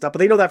give up some stuff, but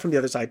they know that from the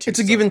other side too. It's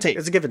a give and take.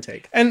 It's a give and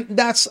take. And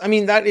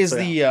that is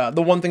the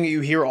one thing that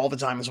you hear all the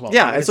time as well.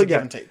 Yeah, It's and so a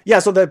give and take. yeah,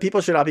 so that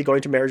people should not be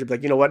going to marriage and be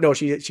like, you know what, no,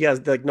 she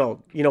has like,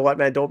 no, you know what,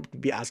 man,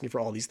 don't be asking for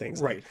all these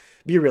things. Right.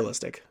 Be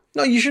realistic.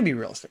 No, you should be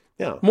realistic.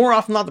 Yeah. More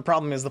often than not, the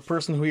problem is the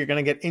person who you're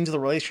going to get into the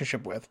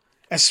relationship with,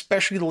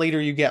 especially the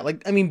later you get.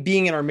 Like, I mean,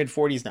 being in our mid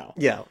 40s now.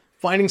 Yeah.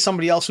 Finding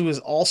somebody else who is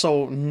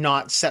also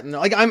not set in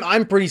like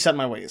I'm pretty set in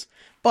my ways,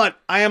 but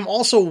I am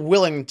also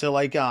willing to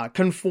like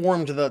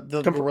conform to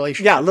the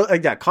relationship.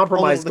 Yeah,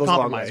 compromise the goes a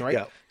long compromise, way.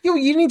 right? Yeah.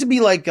 You need to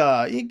be like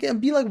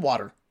be like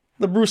water,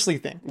 the Bruce Lee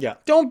thing. Yeah.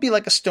 Don't be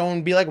like a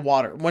stone. Be like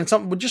water.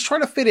 Just try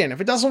to fit in. If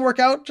it doesn't work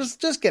out,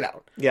 just get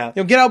out. Yeah.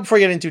 Get out before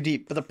you get in too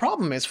deep. But the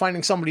problem is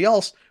finding somebody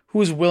else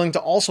who is willing to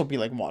also be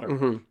like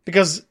water.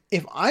 Because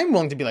if I'm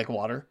willing to be like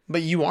water,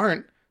 but you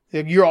aren't,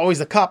 you're always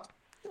the cup.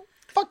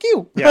 Fuck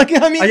you. Yeah. Like,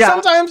 I mean,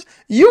 sometimes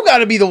you got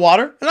to be the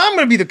water, and I'm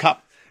going to be the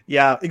cup.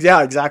 Yeah,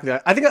 exactly.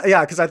 I think,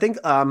 because I think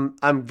I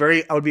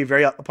would be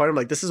very upfront. I'm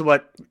like, this is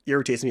what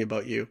irritates me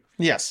about you.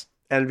 Yes.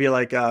 And be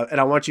like, and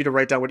I want you to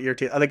write down what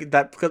irritates. I like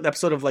that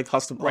episode of like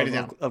Write it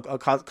down. of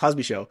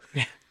Cosby Show,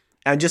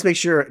 and just make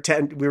sure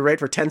we write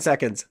for 10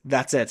 seconds.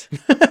 That's it.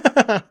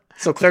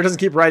 So Claire doesn't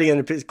keep writing,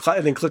 and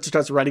then Cliff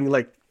starts writing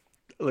like.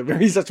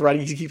 He starts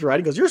writing. He keeps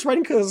writing. He goes, "You're just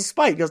writing because of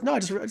spite." He goes, "No, I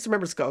just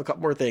remember a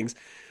couple more things."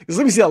 He goes,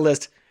 "Let me see that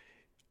list."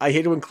 I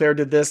hated when Claire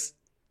did this.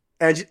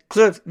 And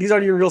Cliff, these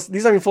aren't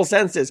even full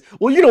sentences.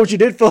 Well, you know what you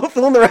did. Fill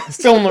in the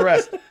rest. Fill in the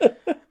rest.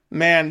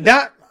 Man,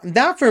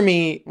 that for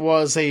me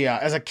was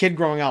as a kid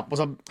growing up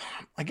was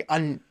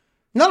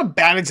not a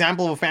bad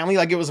example of a family.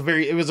 Like it was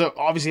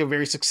obviously a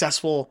very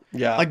successful,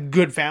 like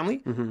good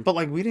family. But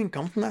like we didn't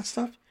come from that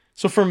stuff.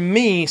 So for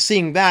me,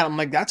 seeing that, I'm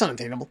like, that's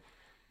unattainable.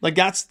 Like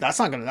that's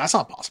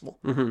not possible.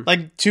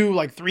 Like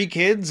three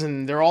kids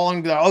and they're all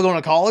going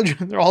to college.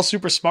 They're all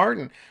super smart,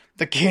 and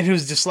the kid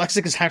who's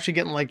dyslexic is actually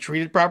getting like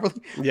treated properly.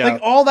 Yeah.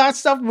 Like all that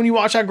stuff when you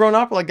watch that growing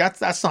up, like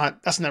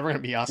that's never gonna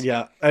be us.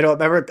 Yeah. I know.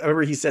 I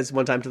remember he says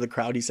one time to the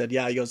crowd, he said,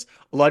 he goes,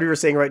 a lot of you are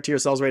saying right to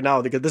yourselves right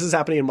now because this is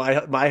happening in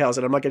my house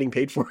and I'm not getting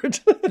paid for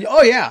it.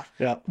 Oh yeah.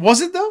 Yeah.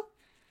 Was it though?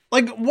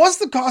 Like, was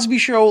the Cosby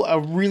Show a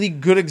really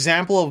good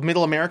example of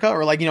middle America,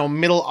 or like,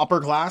 middle upper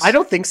class? I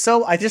don't think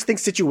so. I just think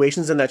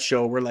situations in that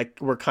show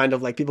were kind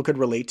of like people could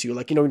relate to,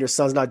 like, when your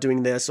son's not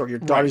doing this, or your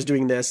daughter's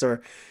doing this,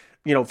 or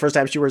first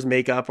time she wears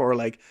makeup, or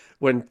like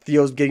when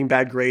Theo's getting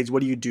bad grades,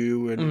 what do you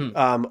do?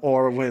 And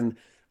or when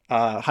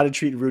How to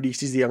Treat Rudy,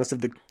 she's the youngest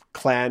of the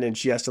clan, and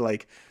she has to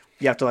like,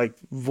 you have to like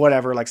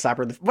whatever, like slap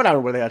her in the, I don't know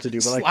what they have to do,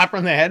 but like slap her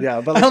in the head.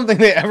 Yeah, but I don't think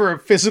they ever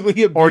physically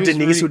abused or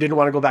Denise, Rudy. who didn't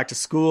want to go back to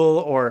school,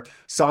 or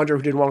Sandra,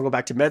 who didn't want to go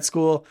back to med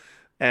school,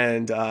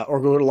 and or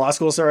go to law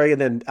school. Sorry,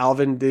 and then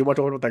Alvin, they went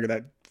to like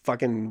that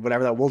fucking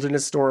whatever, that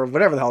wilderness store, or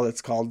whatever the hell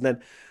it's called, and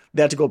then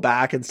they had to go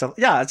back and stuff.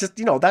 Yeah, it's just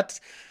that's,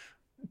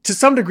 to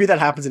some degree, that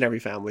happens in every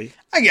family.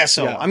 I guess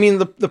so. Yeah. I mean,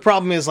 the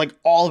problem is, like,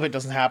 all of it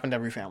doesn't happen to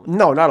every family.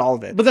 No, not all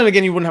of it. But then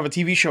again, you wouldn't have a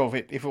TV show of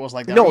it if it was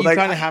like that. No, You like,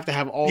 kind of have to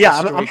have all.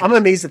 Yeah, the I'm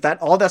amazed at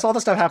that. All the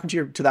stuff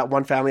happened to that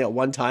one family at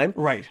one time.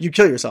 Right. You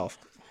kill yourself.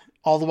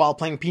 all the while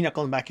playing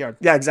pinochle in the backyard.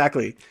 Yeah,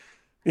 exactly.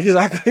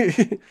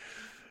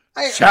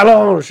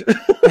 Challenge.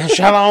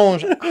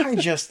 Challenge.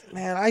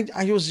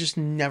 I was just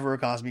never a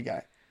Cosby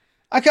guy.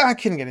 I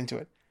couldn't get into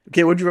it.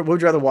 Okay, would you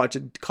rather watch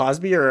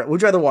Cosby, or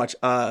would you rather watch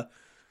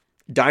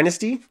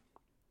Dynasty,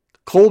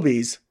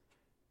 Colby's,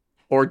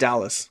 or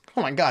Dallas?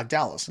 Oh my God,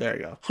 Dallas. There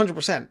you go.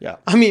 100%. Yeah.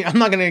 I mean, I'm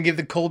not going to give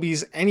the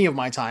Colbys any of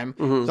my time.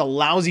 It's a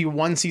lousy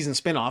one-season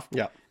spinoff.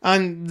 Yeah.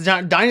 And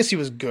Dynasty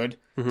was good.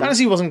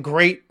 Dynasty wasn't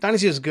great.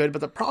 Dynasty was good, but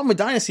the problem with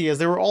Dynasty is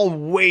they were all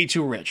way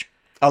too rich.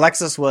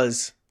 Alexis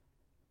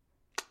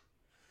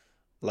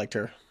liked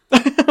her.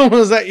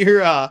 Was that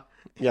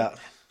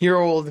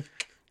your old?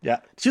 Yeah,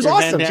 she was Your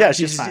awesome. Van Damme? Yeah,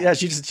 She's fine.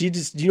 she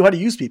just you know how to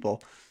use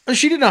people.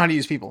 She did know how to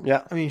use people.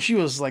 Yeah. I mean, she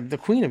was like the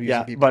queen of using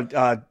Yeah, people.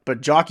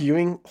 but Jock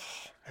Ewing,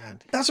 man.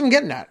 That's what I'm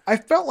getting at. I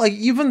felt like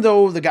even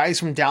though the guys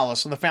from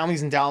Dallas, or the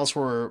families in Dallas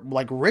were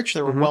like rich,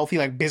 they were wealthy,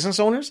 like business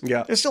owners.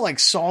 Yeah. They're still like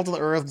salt of the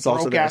earth, Salt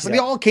of broke the ass. earth, Like,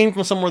 yeah. they all came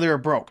from somewhere they were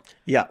broke.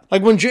 Yeah,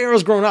 Like when JR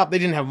was growing up, they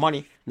didn't have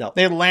money. No.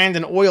 They had land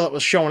and oil that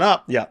was showing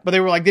up. Yeah. But they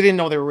didn't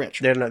know they were rich.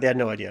 they had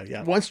no idea.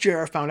 Yeah. Once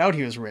JR found out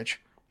he was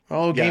rich,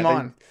 game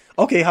on.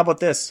 Okay, how about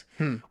this?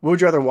 What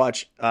would you rather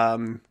watch? What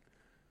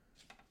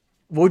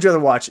would you rather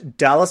watch?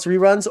 Dallas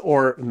reruns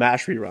or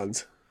MASH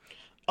reruns?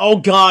 Oh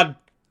God,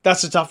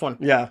 that's a tough one.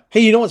 Yeah.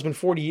 Hey, you know it's been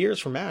 40 years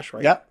for MASH,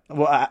 right? Yeah.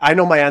 Well, I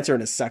know my answer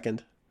in a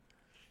second.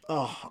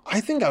 Oh,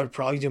 I think I would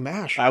probably do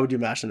MASH. I would do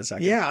MASH in a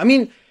second. Yeah, I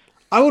mean,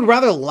 I would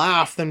rather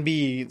laugh than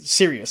be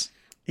serious.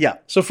 Yeah.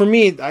 So for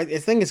me, I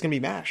think it's gonna be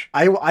MASH.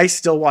 I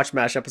still watch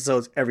MASH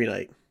episodes every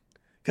night.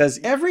 Because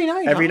Every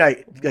night. every huh?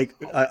 night, like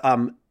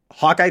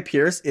Hawkeye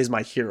Pierce is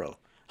my hero.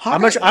 Hawkeye-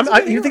 that's a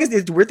good You think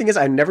the weird thing is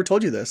I never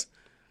told you this.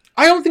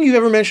 I don't think you've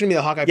ever mentioned to me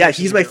the Hawkeye. Yeah, Pierce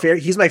he's is my a hero.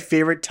 favorite. He's my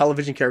favorite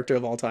television character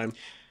of all time.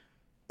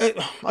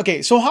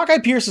 Okay, so Hawkeye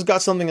Pierce has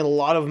got something that a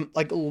lot of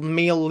like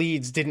male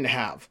leads didn't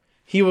have.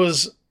 He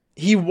was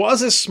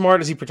as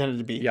smart as he pretended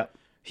to be. Yeah.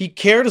 He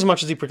cared as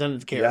much as he pretended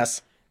to care.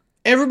 Yes.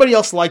 Everybody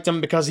else liked him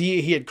because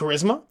he had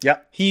charisma. Yeah.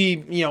 He,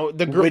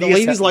 the Witty as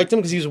ladies hell. liked him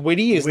because he was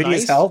witty. He was Witty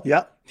nice. as hell.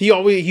 Yeah. He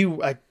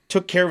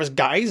took care of his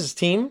guys, his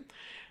team.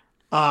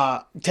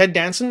 Ted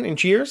Danson in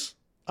Cheers.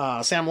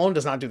 Sam Malone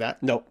does not do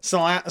that. No.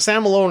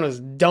 Sam Malone is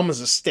dumb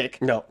as a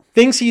stick. No.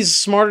 Thinks he's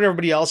smarter than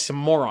everybody else. He's a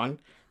moron.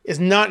 Is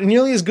not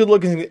nearly as good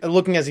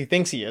looking as he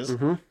thinks he is.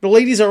 The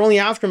ladies are only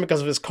after him because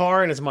of his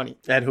car and his money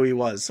And who he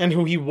was. and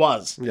who he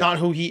was, not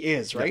who he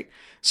is, right?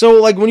 So,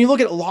 like, when you look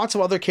at lots of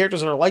other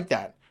characters that are like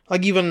that,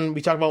 like even we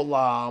talked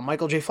about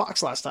Michael J.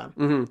 Fox last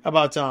time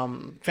about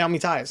Family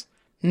Ties.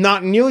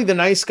 Not nearly the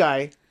nice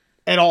guy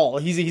at all.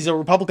 He's a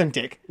Republican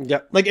dick.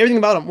 Yep. Like everything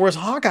about him. Whereas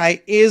Hawkeye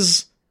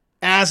is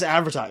as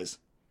advertised.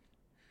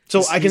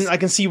 So I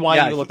can see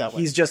why you look that way.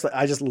 He's just.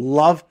 I just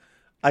love.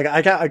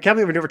 I can't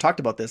believe we never talked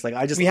about this. Like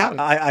We haven't.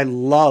 I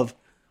love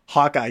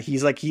Hawkeye. He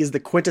is the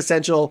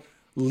quintessential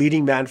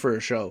leading man for a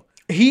show.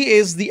 He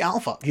is the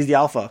alpha. He's the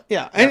alpha.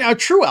 Yeah, and a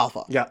true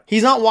alpha. Yeah.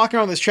 He's not walking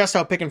around with his chest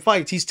out picking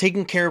fights. He's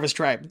taking care of his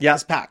tribe. Yeah.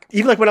 His pack.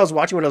 Even like when I was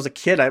watching when I was a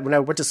kid, when I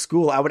went to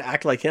school, I would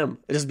act like him.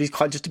 Just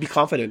to be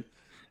confident.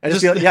 And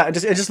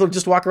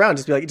just walk around,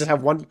 just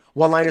have one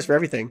liners for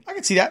everything. I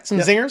can see that. Some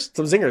zingers.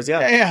 Some zingers, yeah.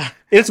 Yeah.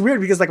 And it's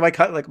weird because like my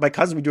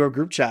cousin, we do our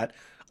group chat.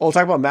 We'll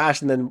talk about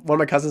MASH, and then one of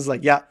my cousins is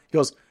like, yeah, he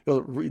goes,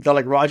 they're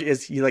like, Raj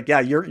is, he's like, yeah,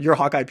 you're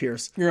Hawkeye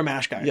Pierce. You're a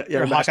MASH guy. Yeah,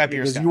 You're a MASH. Hawkeye He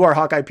Pierce goes, guy. you are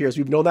Hawkeye Pierce.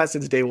 We've known that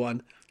since day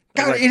one.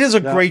 God, Like, it is a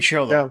yeah, great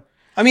show though. yeah.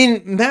 I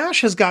mean,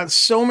 MASH has got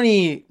so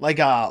many like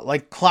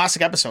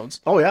classic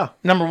episodes. Oh yeah.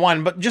 Number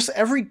one, but just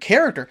every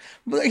character.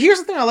 But here's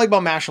the thing I like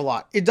about MASH a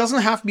lot. It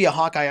doesn't have to be a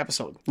Hawkeye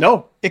episode.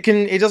 No, It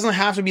doesn't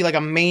have to be like a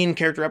main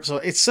character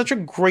episode. It's such a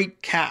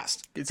great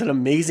cast. it's an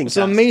amazing. It's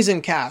an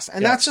amazing cast.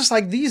 And that's just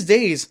like these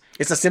days,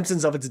 It's the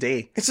Simpsons of its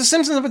day. it's the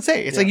Simpsons of its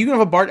day. It's like you can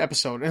have a Bart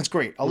episode and it's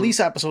great. A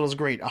Lisa episode is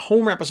great. A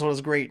Homer episode is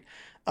great.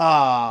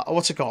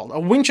 What's it called? A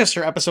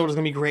Winchester episode is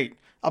going to be great.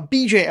 A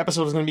BJ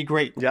episode is going to be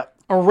great. Yeah.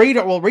 A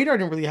Radar. Well, Radar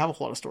didn't really have a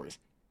whole lot of stories.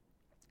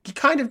 He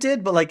kind of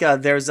did, but like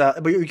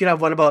but you can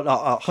have one about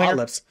Hot Klinger?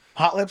 Lips.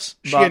 Hot Lips.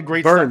 She had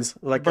great Burns,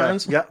 stuff. like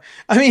Burns. yeah,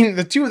 I mean,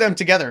 the two of them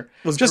together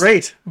was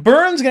great.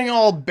 Burns getting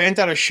all bent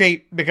out of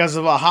shape because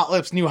of Hot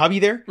Lips' new hubby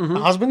there, a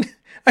husband.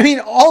 I mean,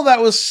 all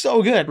that was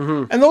so good,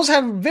 and those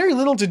had very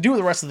little to do with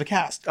the rest of the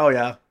cast. Oh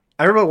yeah,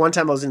 I remember one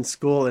time I was in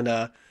school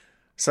and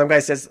some guy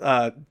says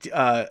I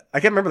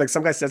can't remember, like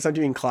some guy said something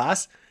to me in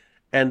class,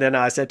 and then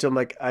I said to him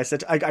like I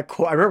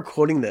remember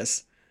quoting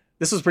this.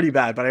 This was pretty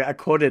bad, but I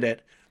quoted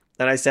it,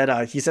 and I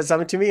said he said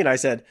something to me, and I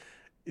said,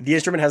 "The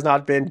instrument has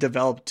not been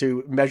developed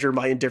to measure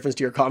my indifference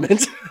to your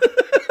comment."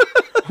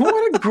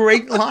 What a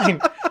great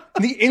line.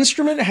 The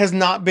instrument has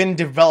not been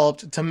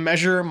developed to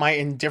measure my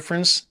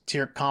indifference to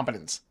your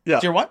competence. Yeah.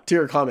 To your what? To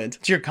your comment.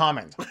 To your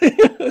comment.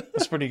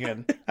 That's pretty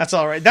good. That's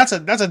all right. That's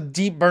a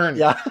deep burn.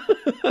 Yeah.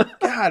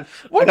 God,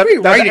 what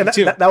great writing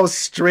too. That was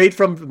straight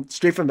from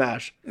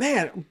MASH.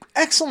 Man,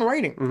 excellent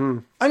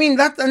writing. I mean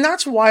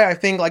that's why I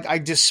think like I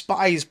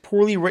despise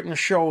poorly written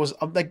shows.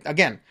 Like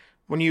again,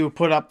 when you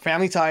put up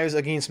Family Ties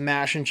against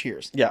MASH and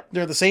Cheers, Yeah.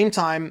 they're at the same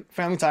time.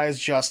 Family Ties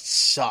just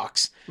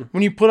sucks.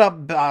 When you put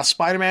up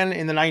Spider-Man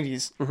in the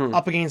 90s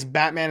up against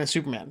Batman and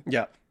Superman,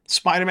 Yeah.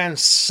 Spider-Man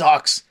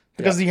sucks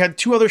because you had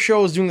two other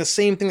shows doing the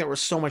same thing that were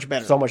so much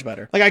better. So much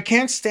better. Like, I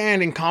can't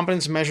stand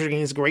incompetence measured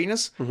against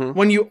greatness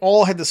when you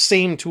all had the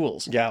same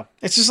tools. Yeah.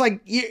 It's just like,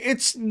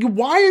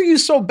 why are you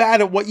so bad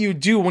at what you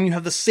do when you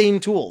have the same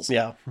tools?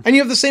 Yeah. And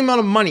you have the same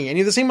amount of money and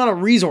you have the same amount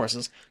of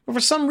resources. But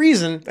for some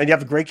reason, And you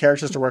have great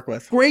characters to work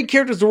with. great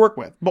characters to work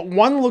with. But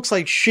one looks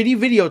like shitty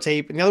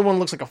videotape and the other one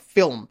looks like a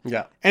film.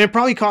 Yeah. And it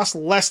probably costs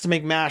less to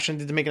make MASH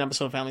than to make an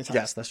episode of Family Ties.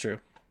 Yes, that's true.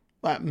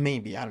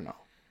 Maybe. I don't know.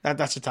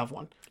 That's a tough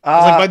one.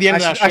 Like by the end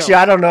of that show. Actually,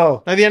 I don't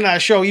know. By the end of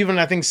that show, even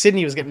I think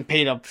Sydney was getting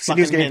paid up.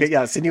 Sydney was getting paid,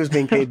 yeah, Sydney was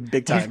being paid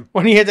big time.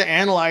 When he had to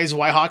analyze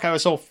why Hawkeye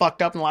was so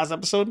fucked up in the last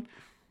episode,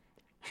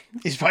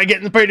 he's probably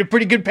getting a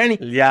pretty good penny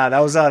Yeah, that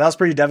was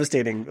pretty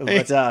devastating.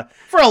 But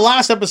for a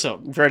last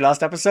episode. very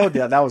last episode,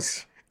 yeah, that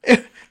was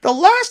The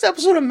last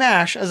episode of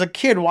MASH, as a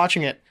kid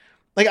watching it,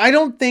 like I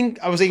don't think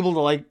I was able to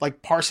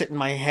like parse it in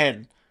my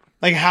head,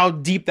 like how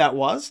deep that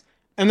was.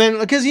 And then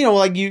because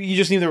like you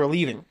just knew they were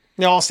leaving.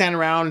 They all stand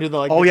around and do the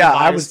like. Oh the yeah,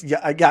 fires.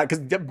 because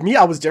me,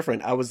 I was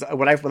different. I was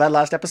when that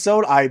last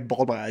episode, I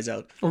bawled my eyes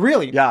out.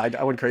 Really? Yeah,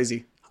 I went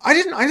crazy. I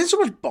didn't so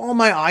much bawl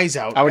my eyes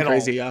out. I went at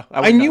crazy. all. Yeah,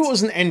 I knew nuts. it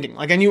was an ending.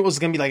 Like I knew it was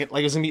gonna be like it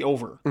was gonna be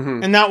over.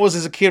 And that was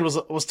as a kid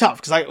was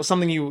tough because it was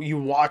something you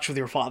watch with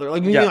your father.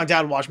 Like me and my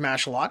dad watched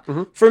MASH a lot.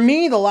 For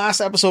me, the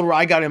last episode where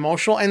I got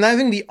emotional, and I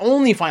think the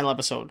only final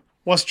episode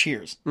was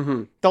Cheers.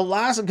 The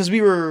last, because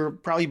we were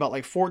probably about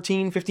like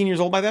 14, 15 years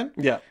old by then.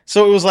 Yeah.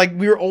 So it was like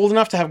we were old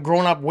enough to have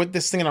grown up with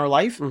this thing in our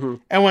life.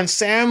 And when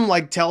Sam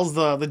like tells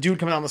the dude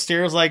coming down the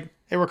stairs like,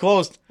 "Hey, we're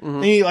closed,"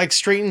 and he like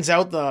straightens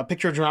out the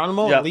picture of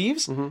Geronimo and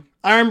leaves.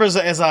 I remember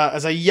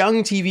as a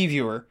young TV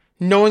viewer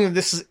knowing that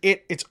this is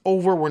it, it's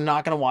over, we're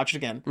not gonna watch it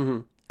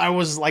again. I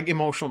was like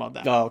emotional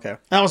about that. Oh, okay.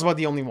 That was about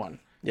the only one.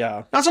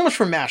 Yeah. Not so much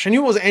for MASH. I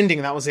knew it was ending,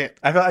 and that was it.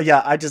 I felt,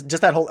 yeah, I just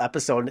that whole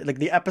episode, like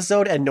the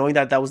episode, and knowing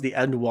that was the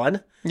end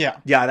one. Yeah.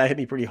 Yeah, that hit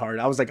me pretty hard.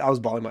 I was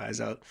bawling my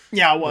eyes out.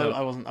 Yeah, well,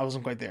 I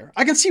wasn't quite there.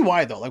 I can see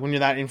why though. Like when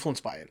you're that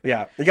influenced by it.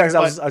 Yeah, because I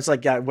was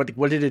like, yeah,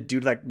 what did it do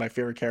to like my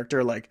favorite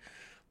character? Like,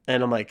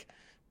 and I'm like,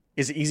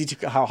 is it easy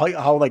to how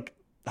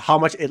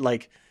much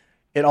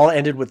it all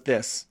ended with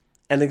this,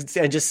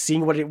 and just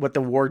seeing what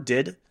the war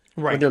did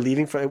when they're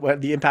leaving, for what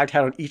the impact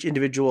had on each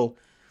individual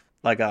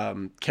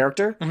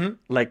character,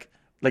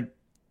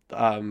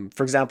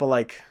 for example,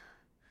 look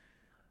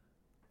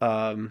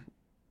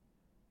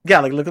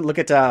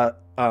at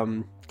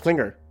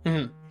Klinger.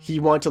 He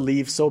wanted to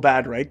leave so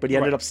bad, right? But he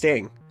ended up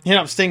staying. He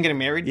ended up staying, getting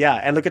married. Yeah,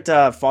 and look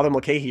at Father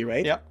Mulcahy,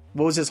 right? Yep.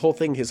 What was his whole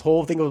thing? His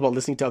whole thing was about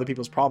listening to other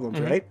people's problems,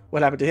 right?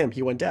 What happened to him?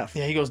 He went deaf.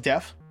 Yeah, he goes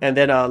deaf. And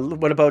then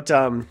what about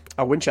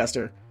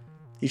Winchester?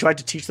 He tried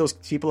to teach those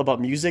people about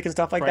music and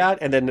stuff like that,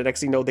 and then the next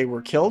thing you know, they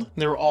were killed.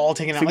 They were all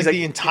taken out. Like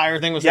the entire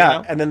thing was taken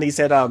out. And then they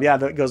said,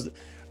 it goes,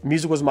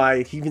 music was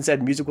my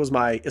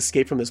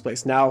escape from this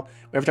place. Now,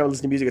 every time I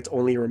listen to music, it's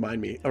only a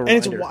reminder. And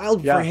it's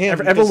wild for him.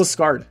 Everyone was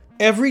scarred.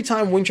 Every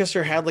time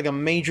Winchester had like a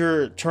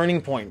major turning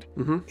point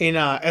in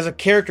as a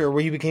character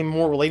where he became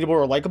more relatable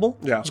or likable,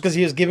 was because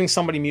he was giving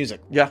somebody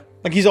music. Yeah.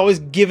 Like he's always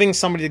giving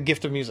somebody the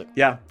gift of music.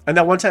 Yeah. And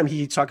that one time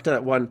he talked to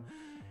that one,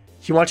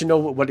 he wanted to know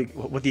what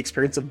the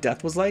experience of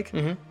death was like.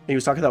 And he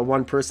was talking to that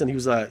one person. He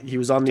was on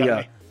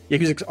the he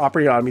was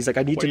operating on him. He's like,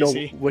 I need to know,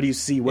 what do you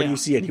see? What do you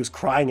see? And he was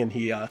crying, and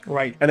he and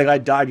the guy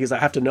died. He's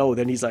like, I have to know.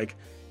 Then he's like,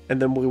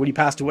 and then when he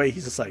passed away,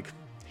 he's just like,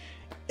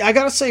 I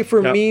gotta say,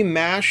 for me,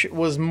 MASH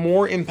was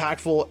more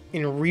impactful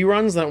in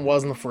reruns than it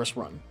was in the first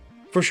run,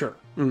 for sure.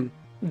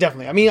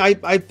 Definitely. I mean,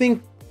 I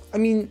think I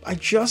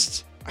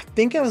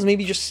was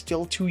maybe just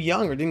still too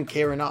young or didn't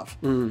care enough.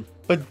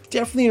 But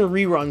definitely in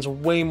reruns,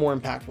 way more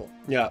impactful.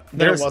 Yeah,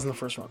 than it was in the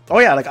first run. Oh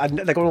yeah, like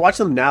when I watch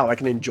them now, I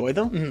can enjoy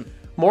them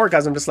more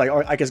because I'm just like,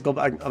 I guess go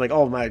back. I'm like,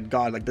 oh my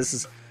god, like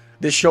this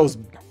show's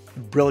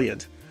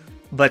brilliant.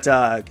 But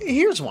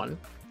here's one.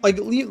 like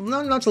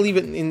not to leave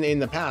it in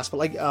the past, but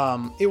like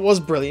it was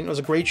brilliant. It was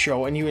a great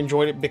show, and you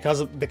enjoyed it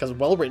because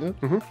well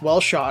written,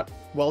 well shot,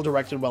 well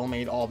directed, well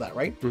made, all that,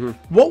 right?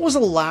 What was the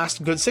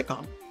last good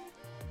sitcom?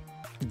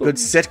 Good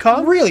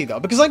sitcom? Really though,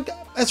 because like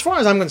as far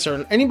as I'm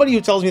concerned, anybody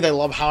who tells me they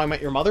love How I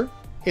Met Your Mother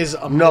is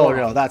a moron.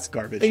 No, that's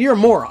garbage. You're a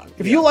moron.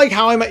 If you like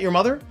How I Met Your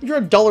Mother, you're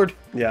a dullard.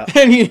 Yeah.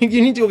 And you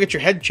need to go get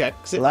your head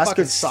checked. The last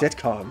good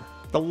sitcom.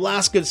 The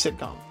last good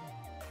sitcom.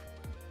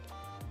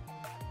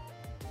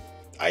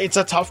 It's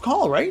a tough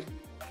call, right?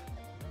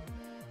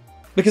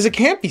 Because it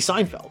can't be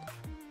Seinfeld.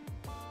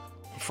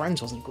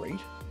 Friends wasn't great.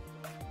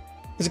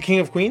 Is it King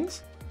of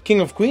Queens? King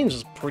of Queens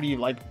was pretty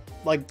pretty.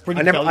 I think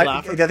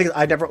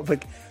I never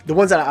like the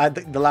ones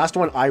that the last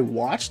one I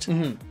watched.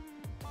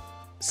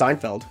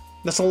 Seinfeld.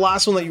 That's the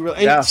last one that you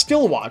really and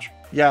still watch.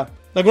 Yeah.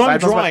 Like when I'm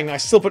drawing, I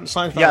still put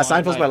Seinfeld. Yeah,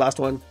 Seinfeld's my last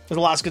one. It's the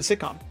last good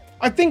sitcom.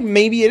 I think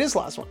maybe it is the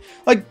last one.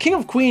 Like King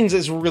of Queens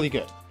is really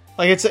good.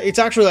 Like it's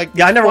actually like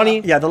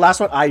funny. Yeah, the last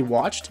one I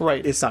watched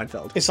is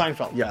Seinfeld. It's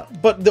Seinfeld. Yeah.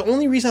 But the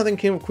only reason I think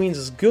King of Queens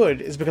is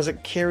good is because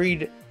it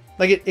carried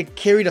it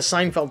carried a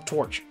Seinfeld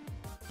torch.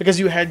 Because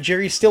you had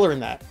Jerry Stiller in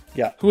that.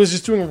 Yeah. Who was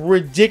just doing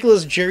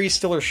ridiculous Jerry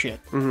Stiller shit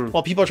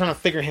while people are trying to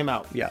figure him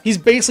out. Yeah. He's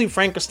basically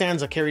Frank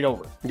Costanza carried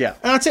over. Yeah.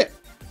 And that's it.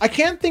 I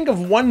can't think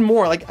of one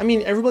more. Like, I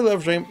mean, Everybody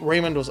Loves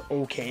Raymond was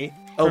okay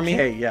for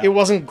me. Yeah. It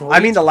wasn't great. I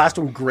mean, the last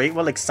one great.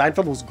 Well, like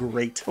Seinfeld was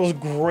great. It was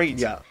great.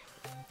 Yeah.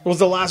 It was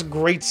the last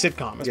great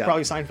sitcom. It's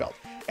probably Seinfeld.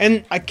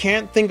 And I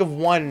can't think of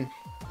one,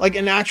 like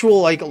an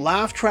actual like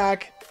laugh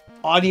track,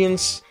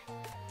 audience,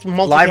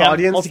 Live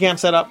audience? multicam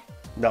setup.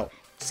 No.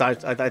 I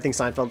think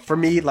Seinfeld, for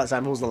me,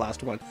 Seinfeld was the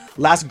last one.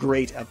 Last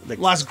great.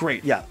 Last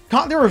great. Yeah.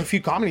 There were a few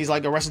comedies,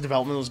 like Arrested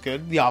Development was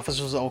good. The Office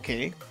was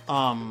okay.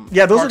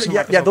 Yeah,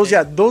 those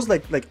are, those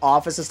like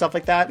Office and stuff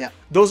like that. Yeah.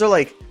 Those are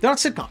like, They're not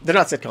sitcoms. they're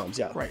not sitcoms,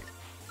 yeah. Right.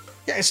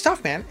 Yeah, it's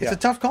tough, man. It's Yeah. a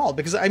tough call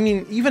because I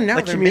mean, even now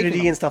Like they're Community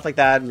making and stuff like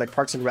that, and like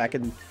Parks and Rec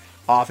and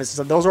Office and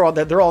stuff. Those are all,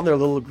 they're all in their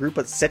little group,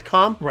 but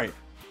sitcom right.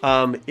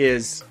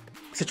 Is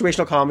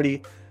situational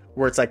comedy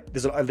where it's like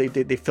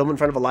they film in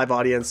front of a live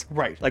audience.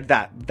 Right. Like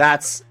that.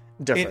 That's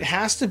different. It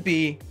has to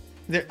be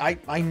that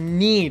I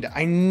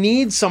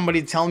need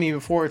somebody to tell me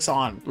before it's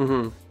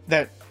on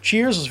that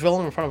Cheers was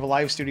filmed in front of a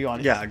live studio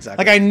audience. Yeah,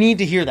 exactly. Like I need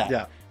to hear that.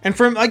 Yeah. And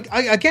from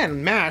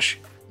again, MASH,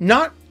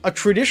 not a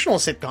traditional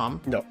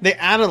sitcom. No. They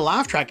added a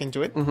laugh track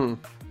into it,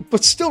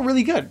 but still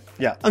really good.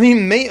 Yeah. I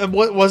mean,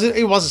 what was it?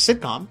 It was a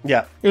sitcom.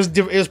 Yeah. It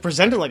was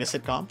presented like a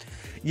sitcom.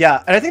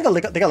 Yeah, and I think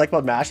the thing I like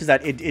about MASH is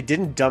that it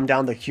didn't dumb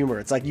down the humor.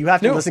 It's like you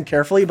have to listen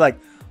carefully, but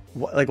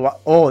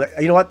oh,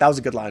 you know what? That was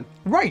a good line.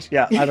 Right.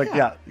 Yeah,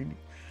 yeah.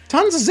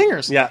 Tons of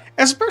zingers. Yeah.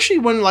 Especially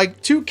when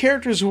like two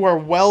characters who are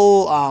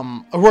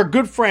who are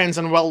good friends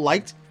and well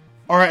liked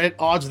are at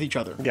odds with each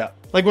other. Yeah.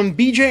 Like when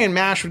BJ and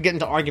MASH would get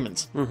into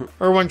arguments,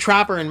 or when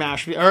Trapper and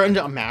MASH,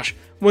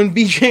 when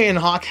BJ and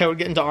Hawkeye would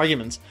get into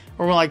arguments,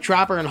 or when like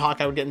Trapper and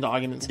Hawkeye would get into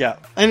arguments. Yeah.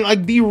 And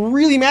like be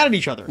really mad at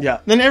each other. Yeah.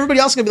 Then everybody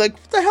else can be like,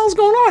 what the hell's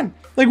going on?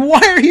 Like,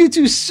 why are you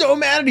two so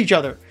mad at each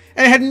other?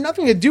 And it had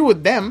nothing to do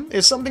with them.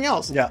 It's something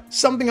else. Yeah.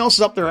 Something else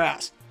is up their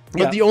ass.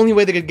 But Yeah. the only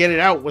way they could get it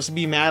out was to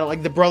be mad.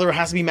 Like the brother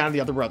has to be mad at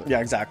the other brother. Yeah,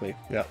 exactly.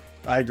 Yeah,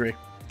 I agree.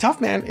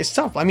 Tough, man. It's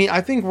tough. I mean,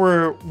 I think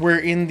we're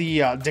in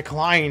the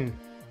decline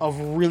of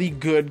really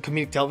good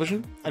comedic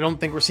television. I don't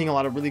think we're seeing a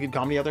lot of really good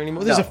comedy out there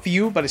anymore. There's No. a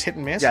few, but it's hit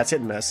and miss. Yeah, it's hit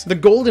and miss. The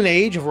golden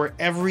age of where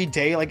every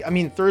day, like, I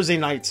mean, Thursday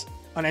nights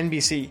on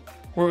NBC,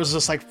 where it was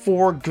just like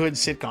 4 good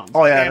sitcoms.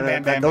 Oh yeah, Bam,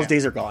 bam, bam, those bam.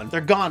 days are gone.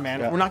 They're gone, man.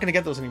 Yeah. We're not going to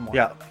get those anymore.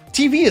 Yeah.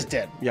 TV is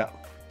dead. Yeah,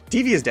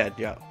 TV is dead.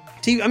 Yeah,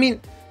 TV, I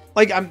mean,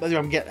 like, I'm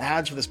getting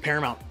ads for this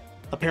Paramount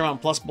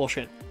Plus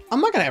bullshit.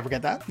 I'm not going to ever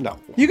get that. No.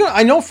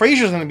 I know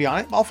Frasier's going to be on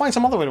it. I'll find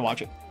some other way to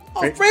watch it.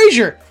 Oh,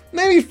 Frasier.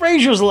 Maybe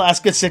Frasier's the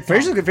last good sitcom.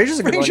 Frasier's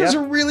a good one. Frasier's Yeah.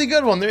 a really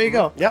good one. There you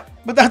go. Yep.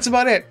 But that's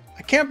about it.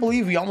 I can't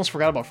believe we almost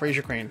forgot about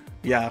Frasier Crane.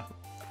 Yeah,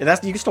 and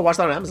you can still watch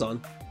that on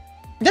Amazon.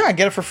 Yeah, I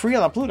get it for free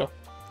on that Pluto.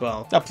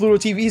 Well, That Pluto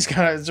TV's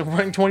it's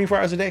running 24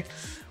 hours a day.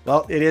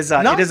 well, it is.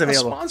 Not It is a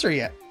available. sponsor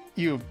yet.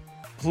 You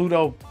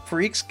Pluto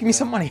freaks, give me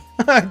some money.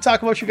 I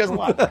talk about you guys a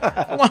lot.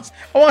 I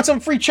want some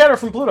free cheddar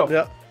from Pluto.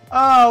 Yeah.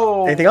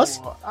 Oh. Anything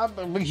else?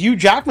 Hugh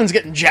Jackman's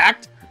getting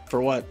jacked. For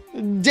what?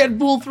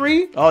 Deadpool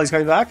 3. Oh, he's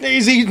coming back.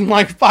 He's eating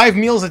like 5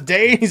 meals a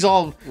day. He's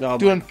all Oh my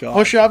doing God.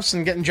 push-ups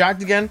and getting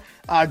jacked again.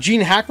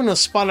 Gene Hackman was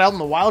spotted out in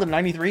the wild at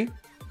 93.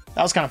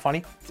 That was kind of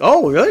funny.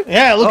 Oh, really?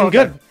 Yeah, looking Oh, okay.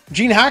 good.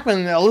 Gene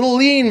Hackman, a little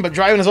lean, but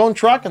driving his own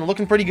truck and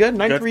looking pretty good.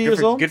 93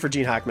 years old. Good for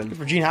Gene Hackman.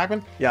 For Gene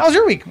Hackman. Yeah. How was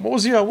your week? What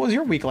was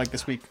your week like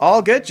this week?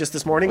 All good. Just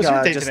this morning. What was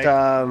your day Just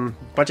today?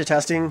 bunch of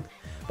testing,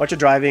 bunch of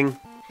driving.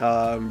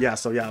 Yeah.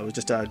 So yeah, it was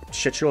just a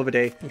shit show of a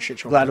day. Shit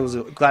show.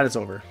 Glad it's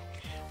over.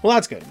 Well,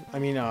 that's good. I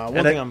mean, one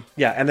And thing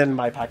then, and then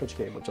my package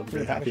came, which I'm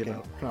really happy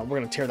about. We're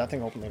gonna tear that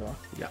thing open later on.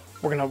 Yeah.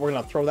 We're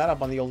gonna throw that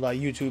up on the old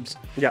YouTubes.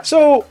 Yeah.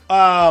 So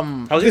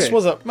was this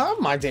your day? was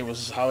my day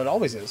was how it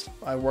always is.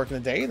 I work in the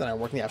day, then I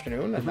work in the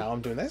afternoon, and now I'm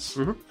doing this,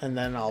 and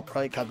then I'll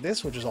probably cut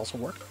this, which is also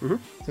work, and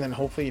then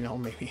hopefully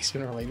maybe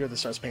sooner or later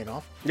this starts paying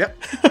off. Yep.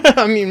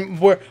 I mean,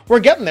 we're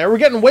getting there. We're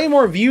getting way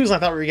more views than I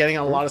thought we were getting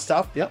on a lot of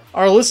stuff. Yep.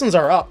 Our listens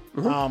are up.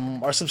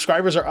 Our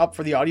subscribers are up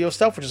for the audio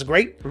stuff, which is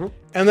great.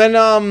 And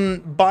then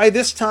by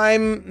this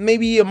time,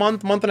 maybe a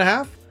month and a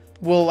half,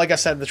 well, like I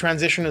said, the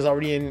transition is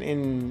already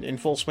in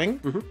full swing.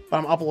 But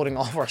I'm uploading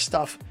all of our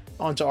stuff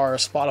onto our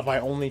Spotify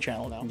only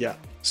channel now. Yeah.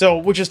 So,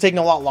 which is taking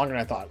a lot longer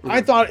than I thought.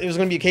 I thought it was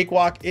going to be a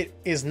cakewalk. It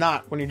is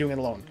not when you're doing it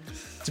alone.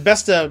 It's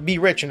best to be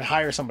rich and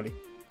hire somebody.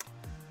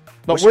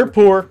 But we're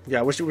poor.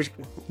 Yeah. Wish Do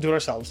it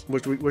ourselves.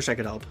 wish I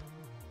could help.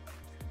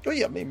 Oh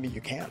yeah, maybe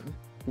you can.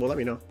 Well, let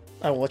me know.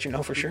 I will let you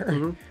know for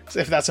sure. So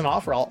if that's an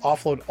offer, I'll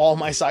offload all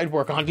my side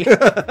work on you.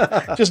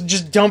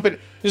 just dump it.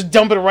 Just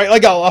dump it right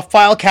like a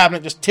file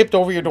cabinet just tipped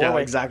over your Yeah,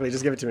 doorway. exactly.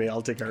 Just give it to me.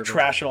 I'll take care of it.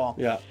 Trash it all.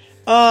 Yeah.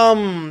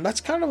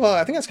 That's kind of.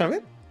 I think that's kind of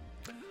it.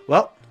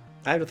 Well,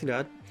 I have nothing to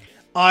add.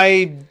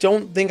 I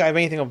don't think I have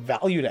anything of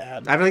value to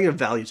add. I have nothing of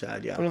value to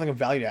add. Yeah. I don't think of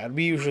value to add.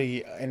 We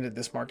usually end at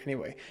this mark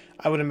anyway.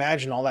 I would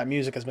imagine all that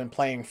music has been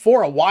playing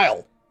for a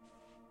while.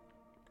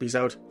 Peace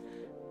out.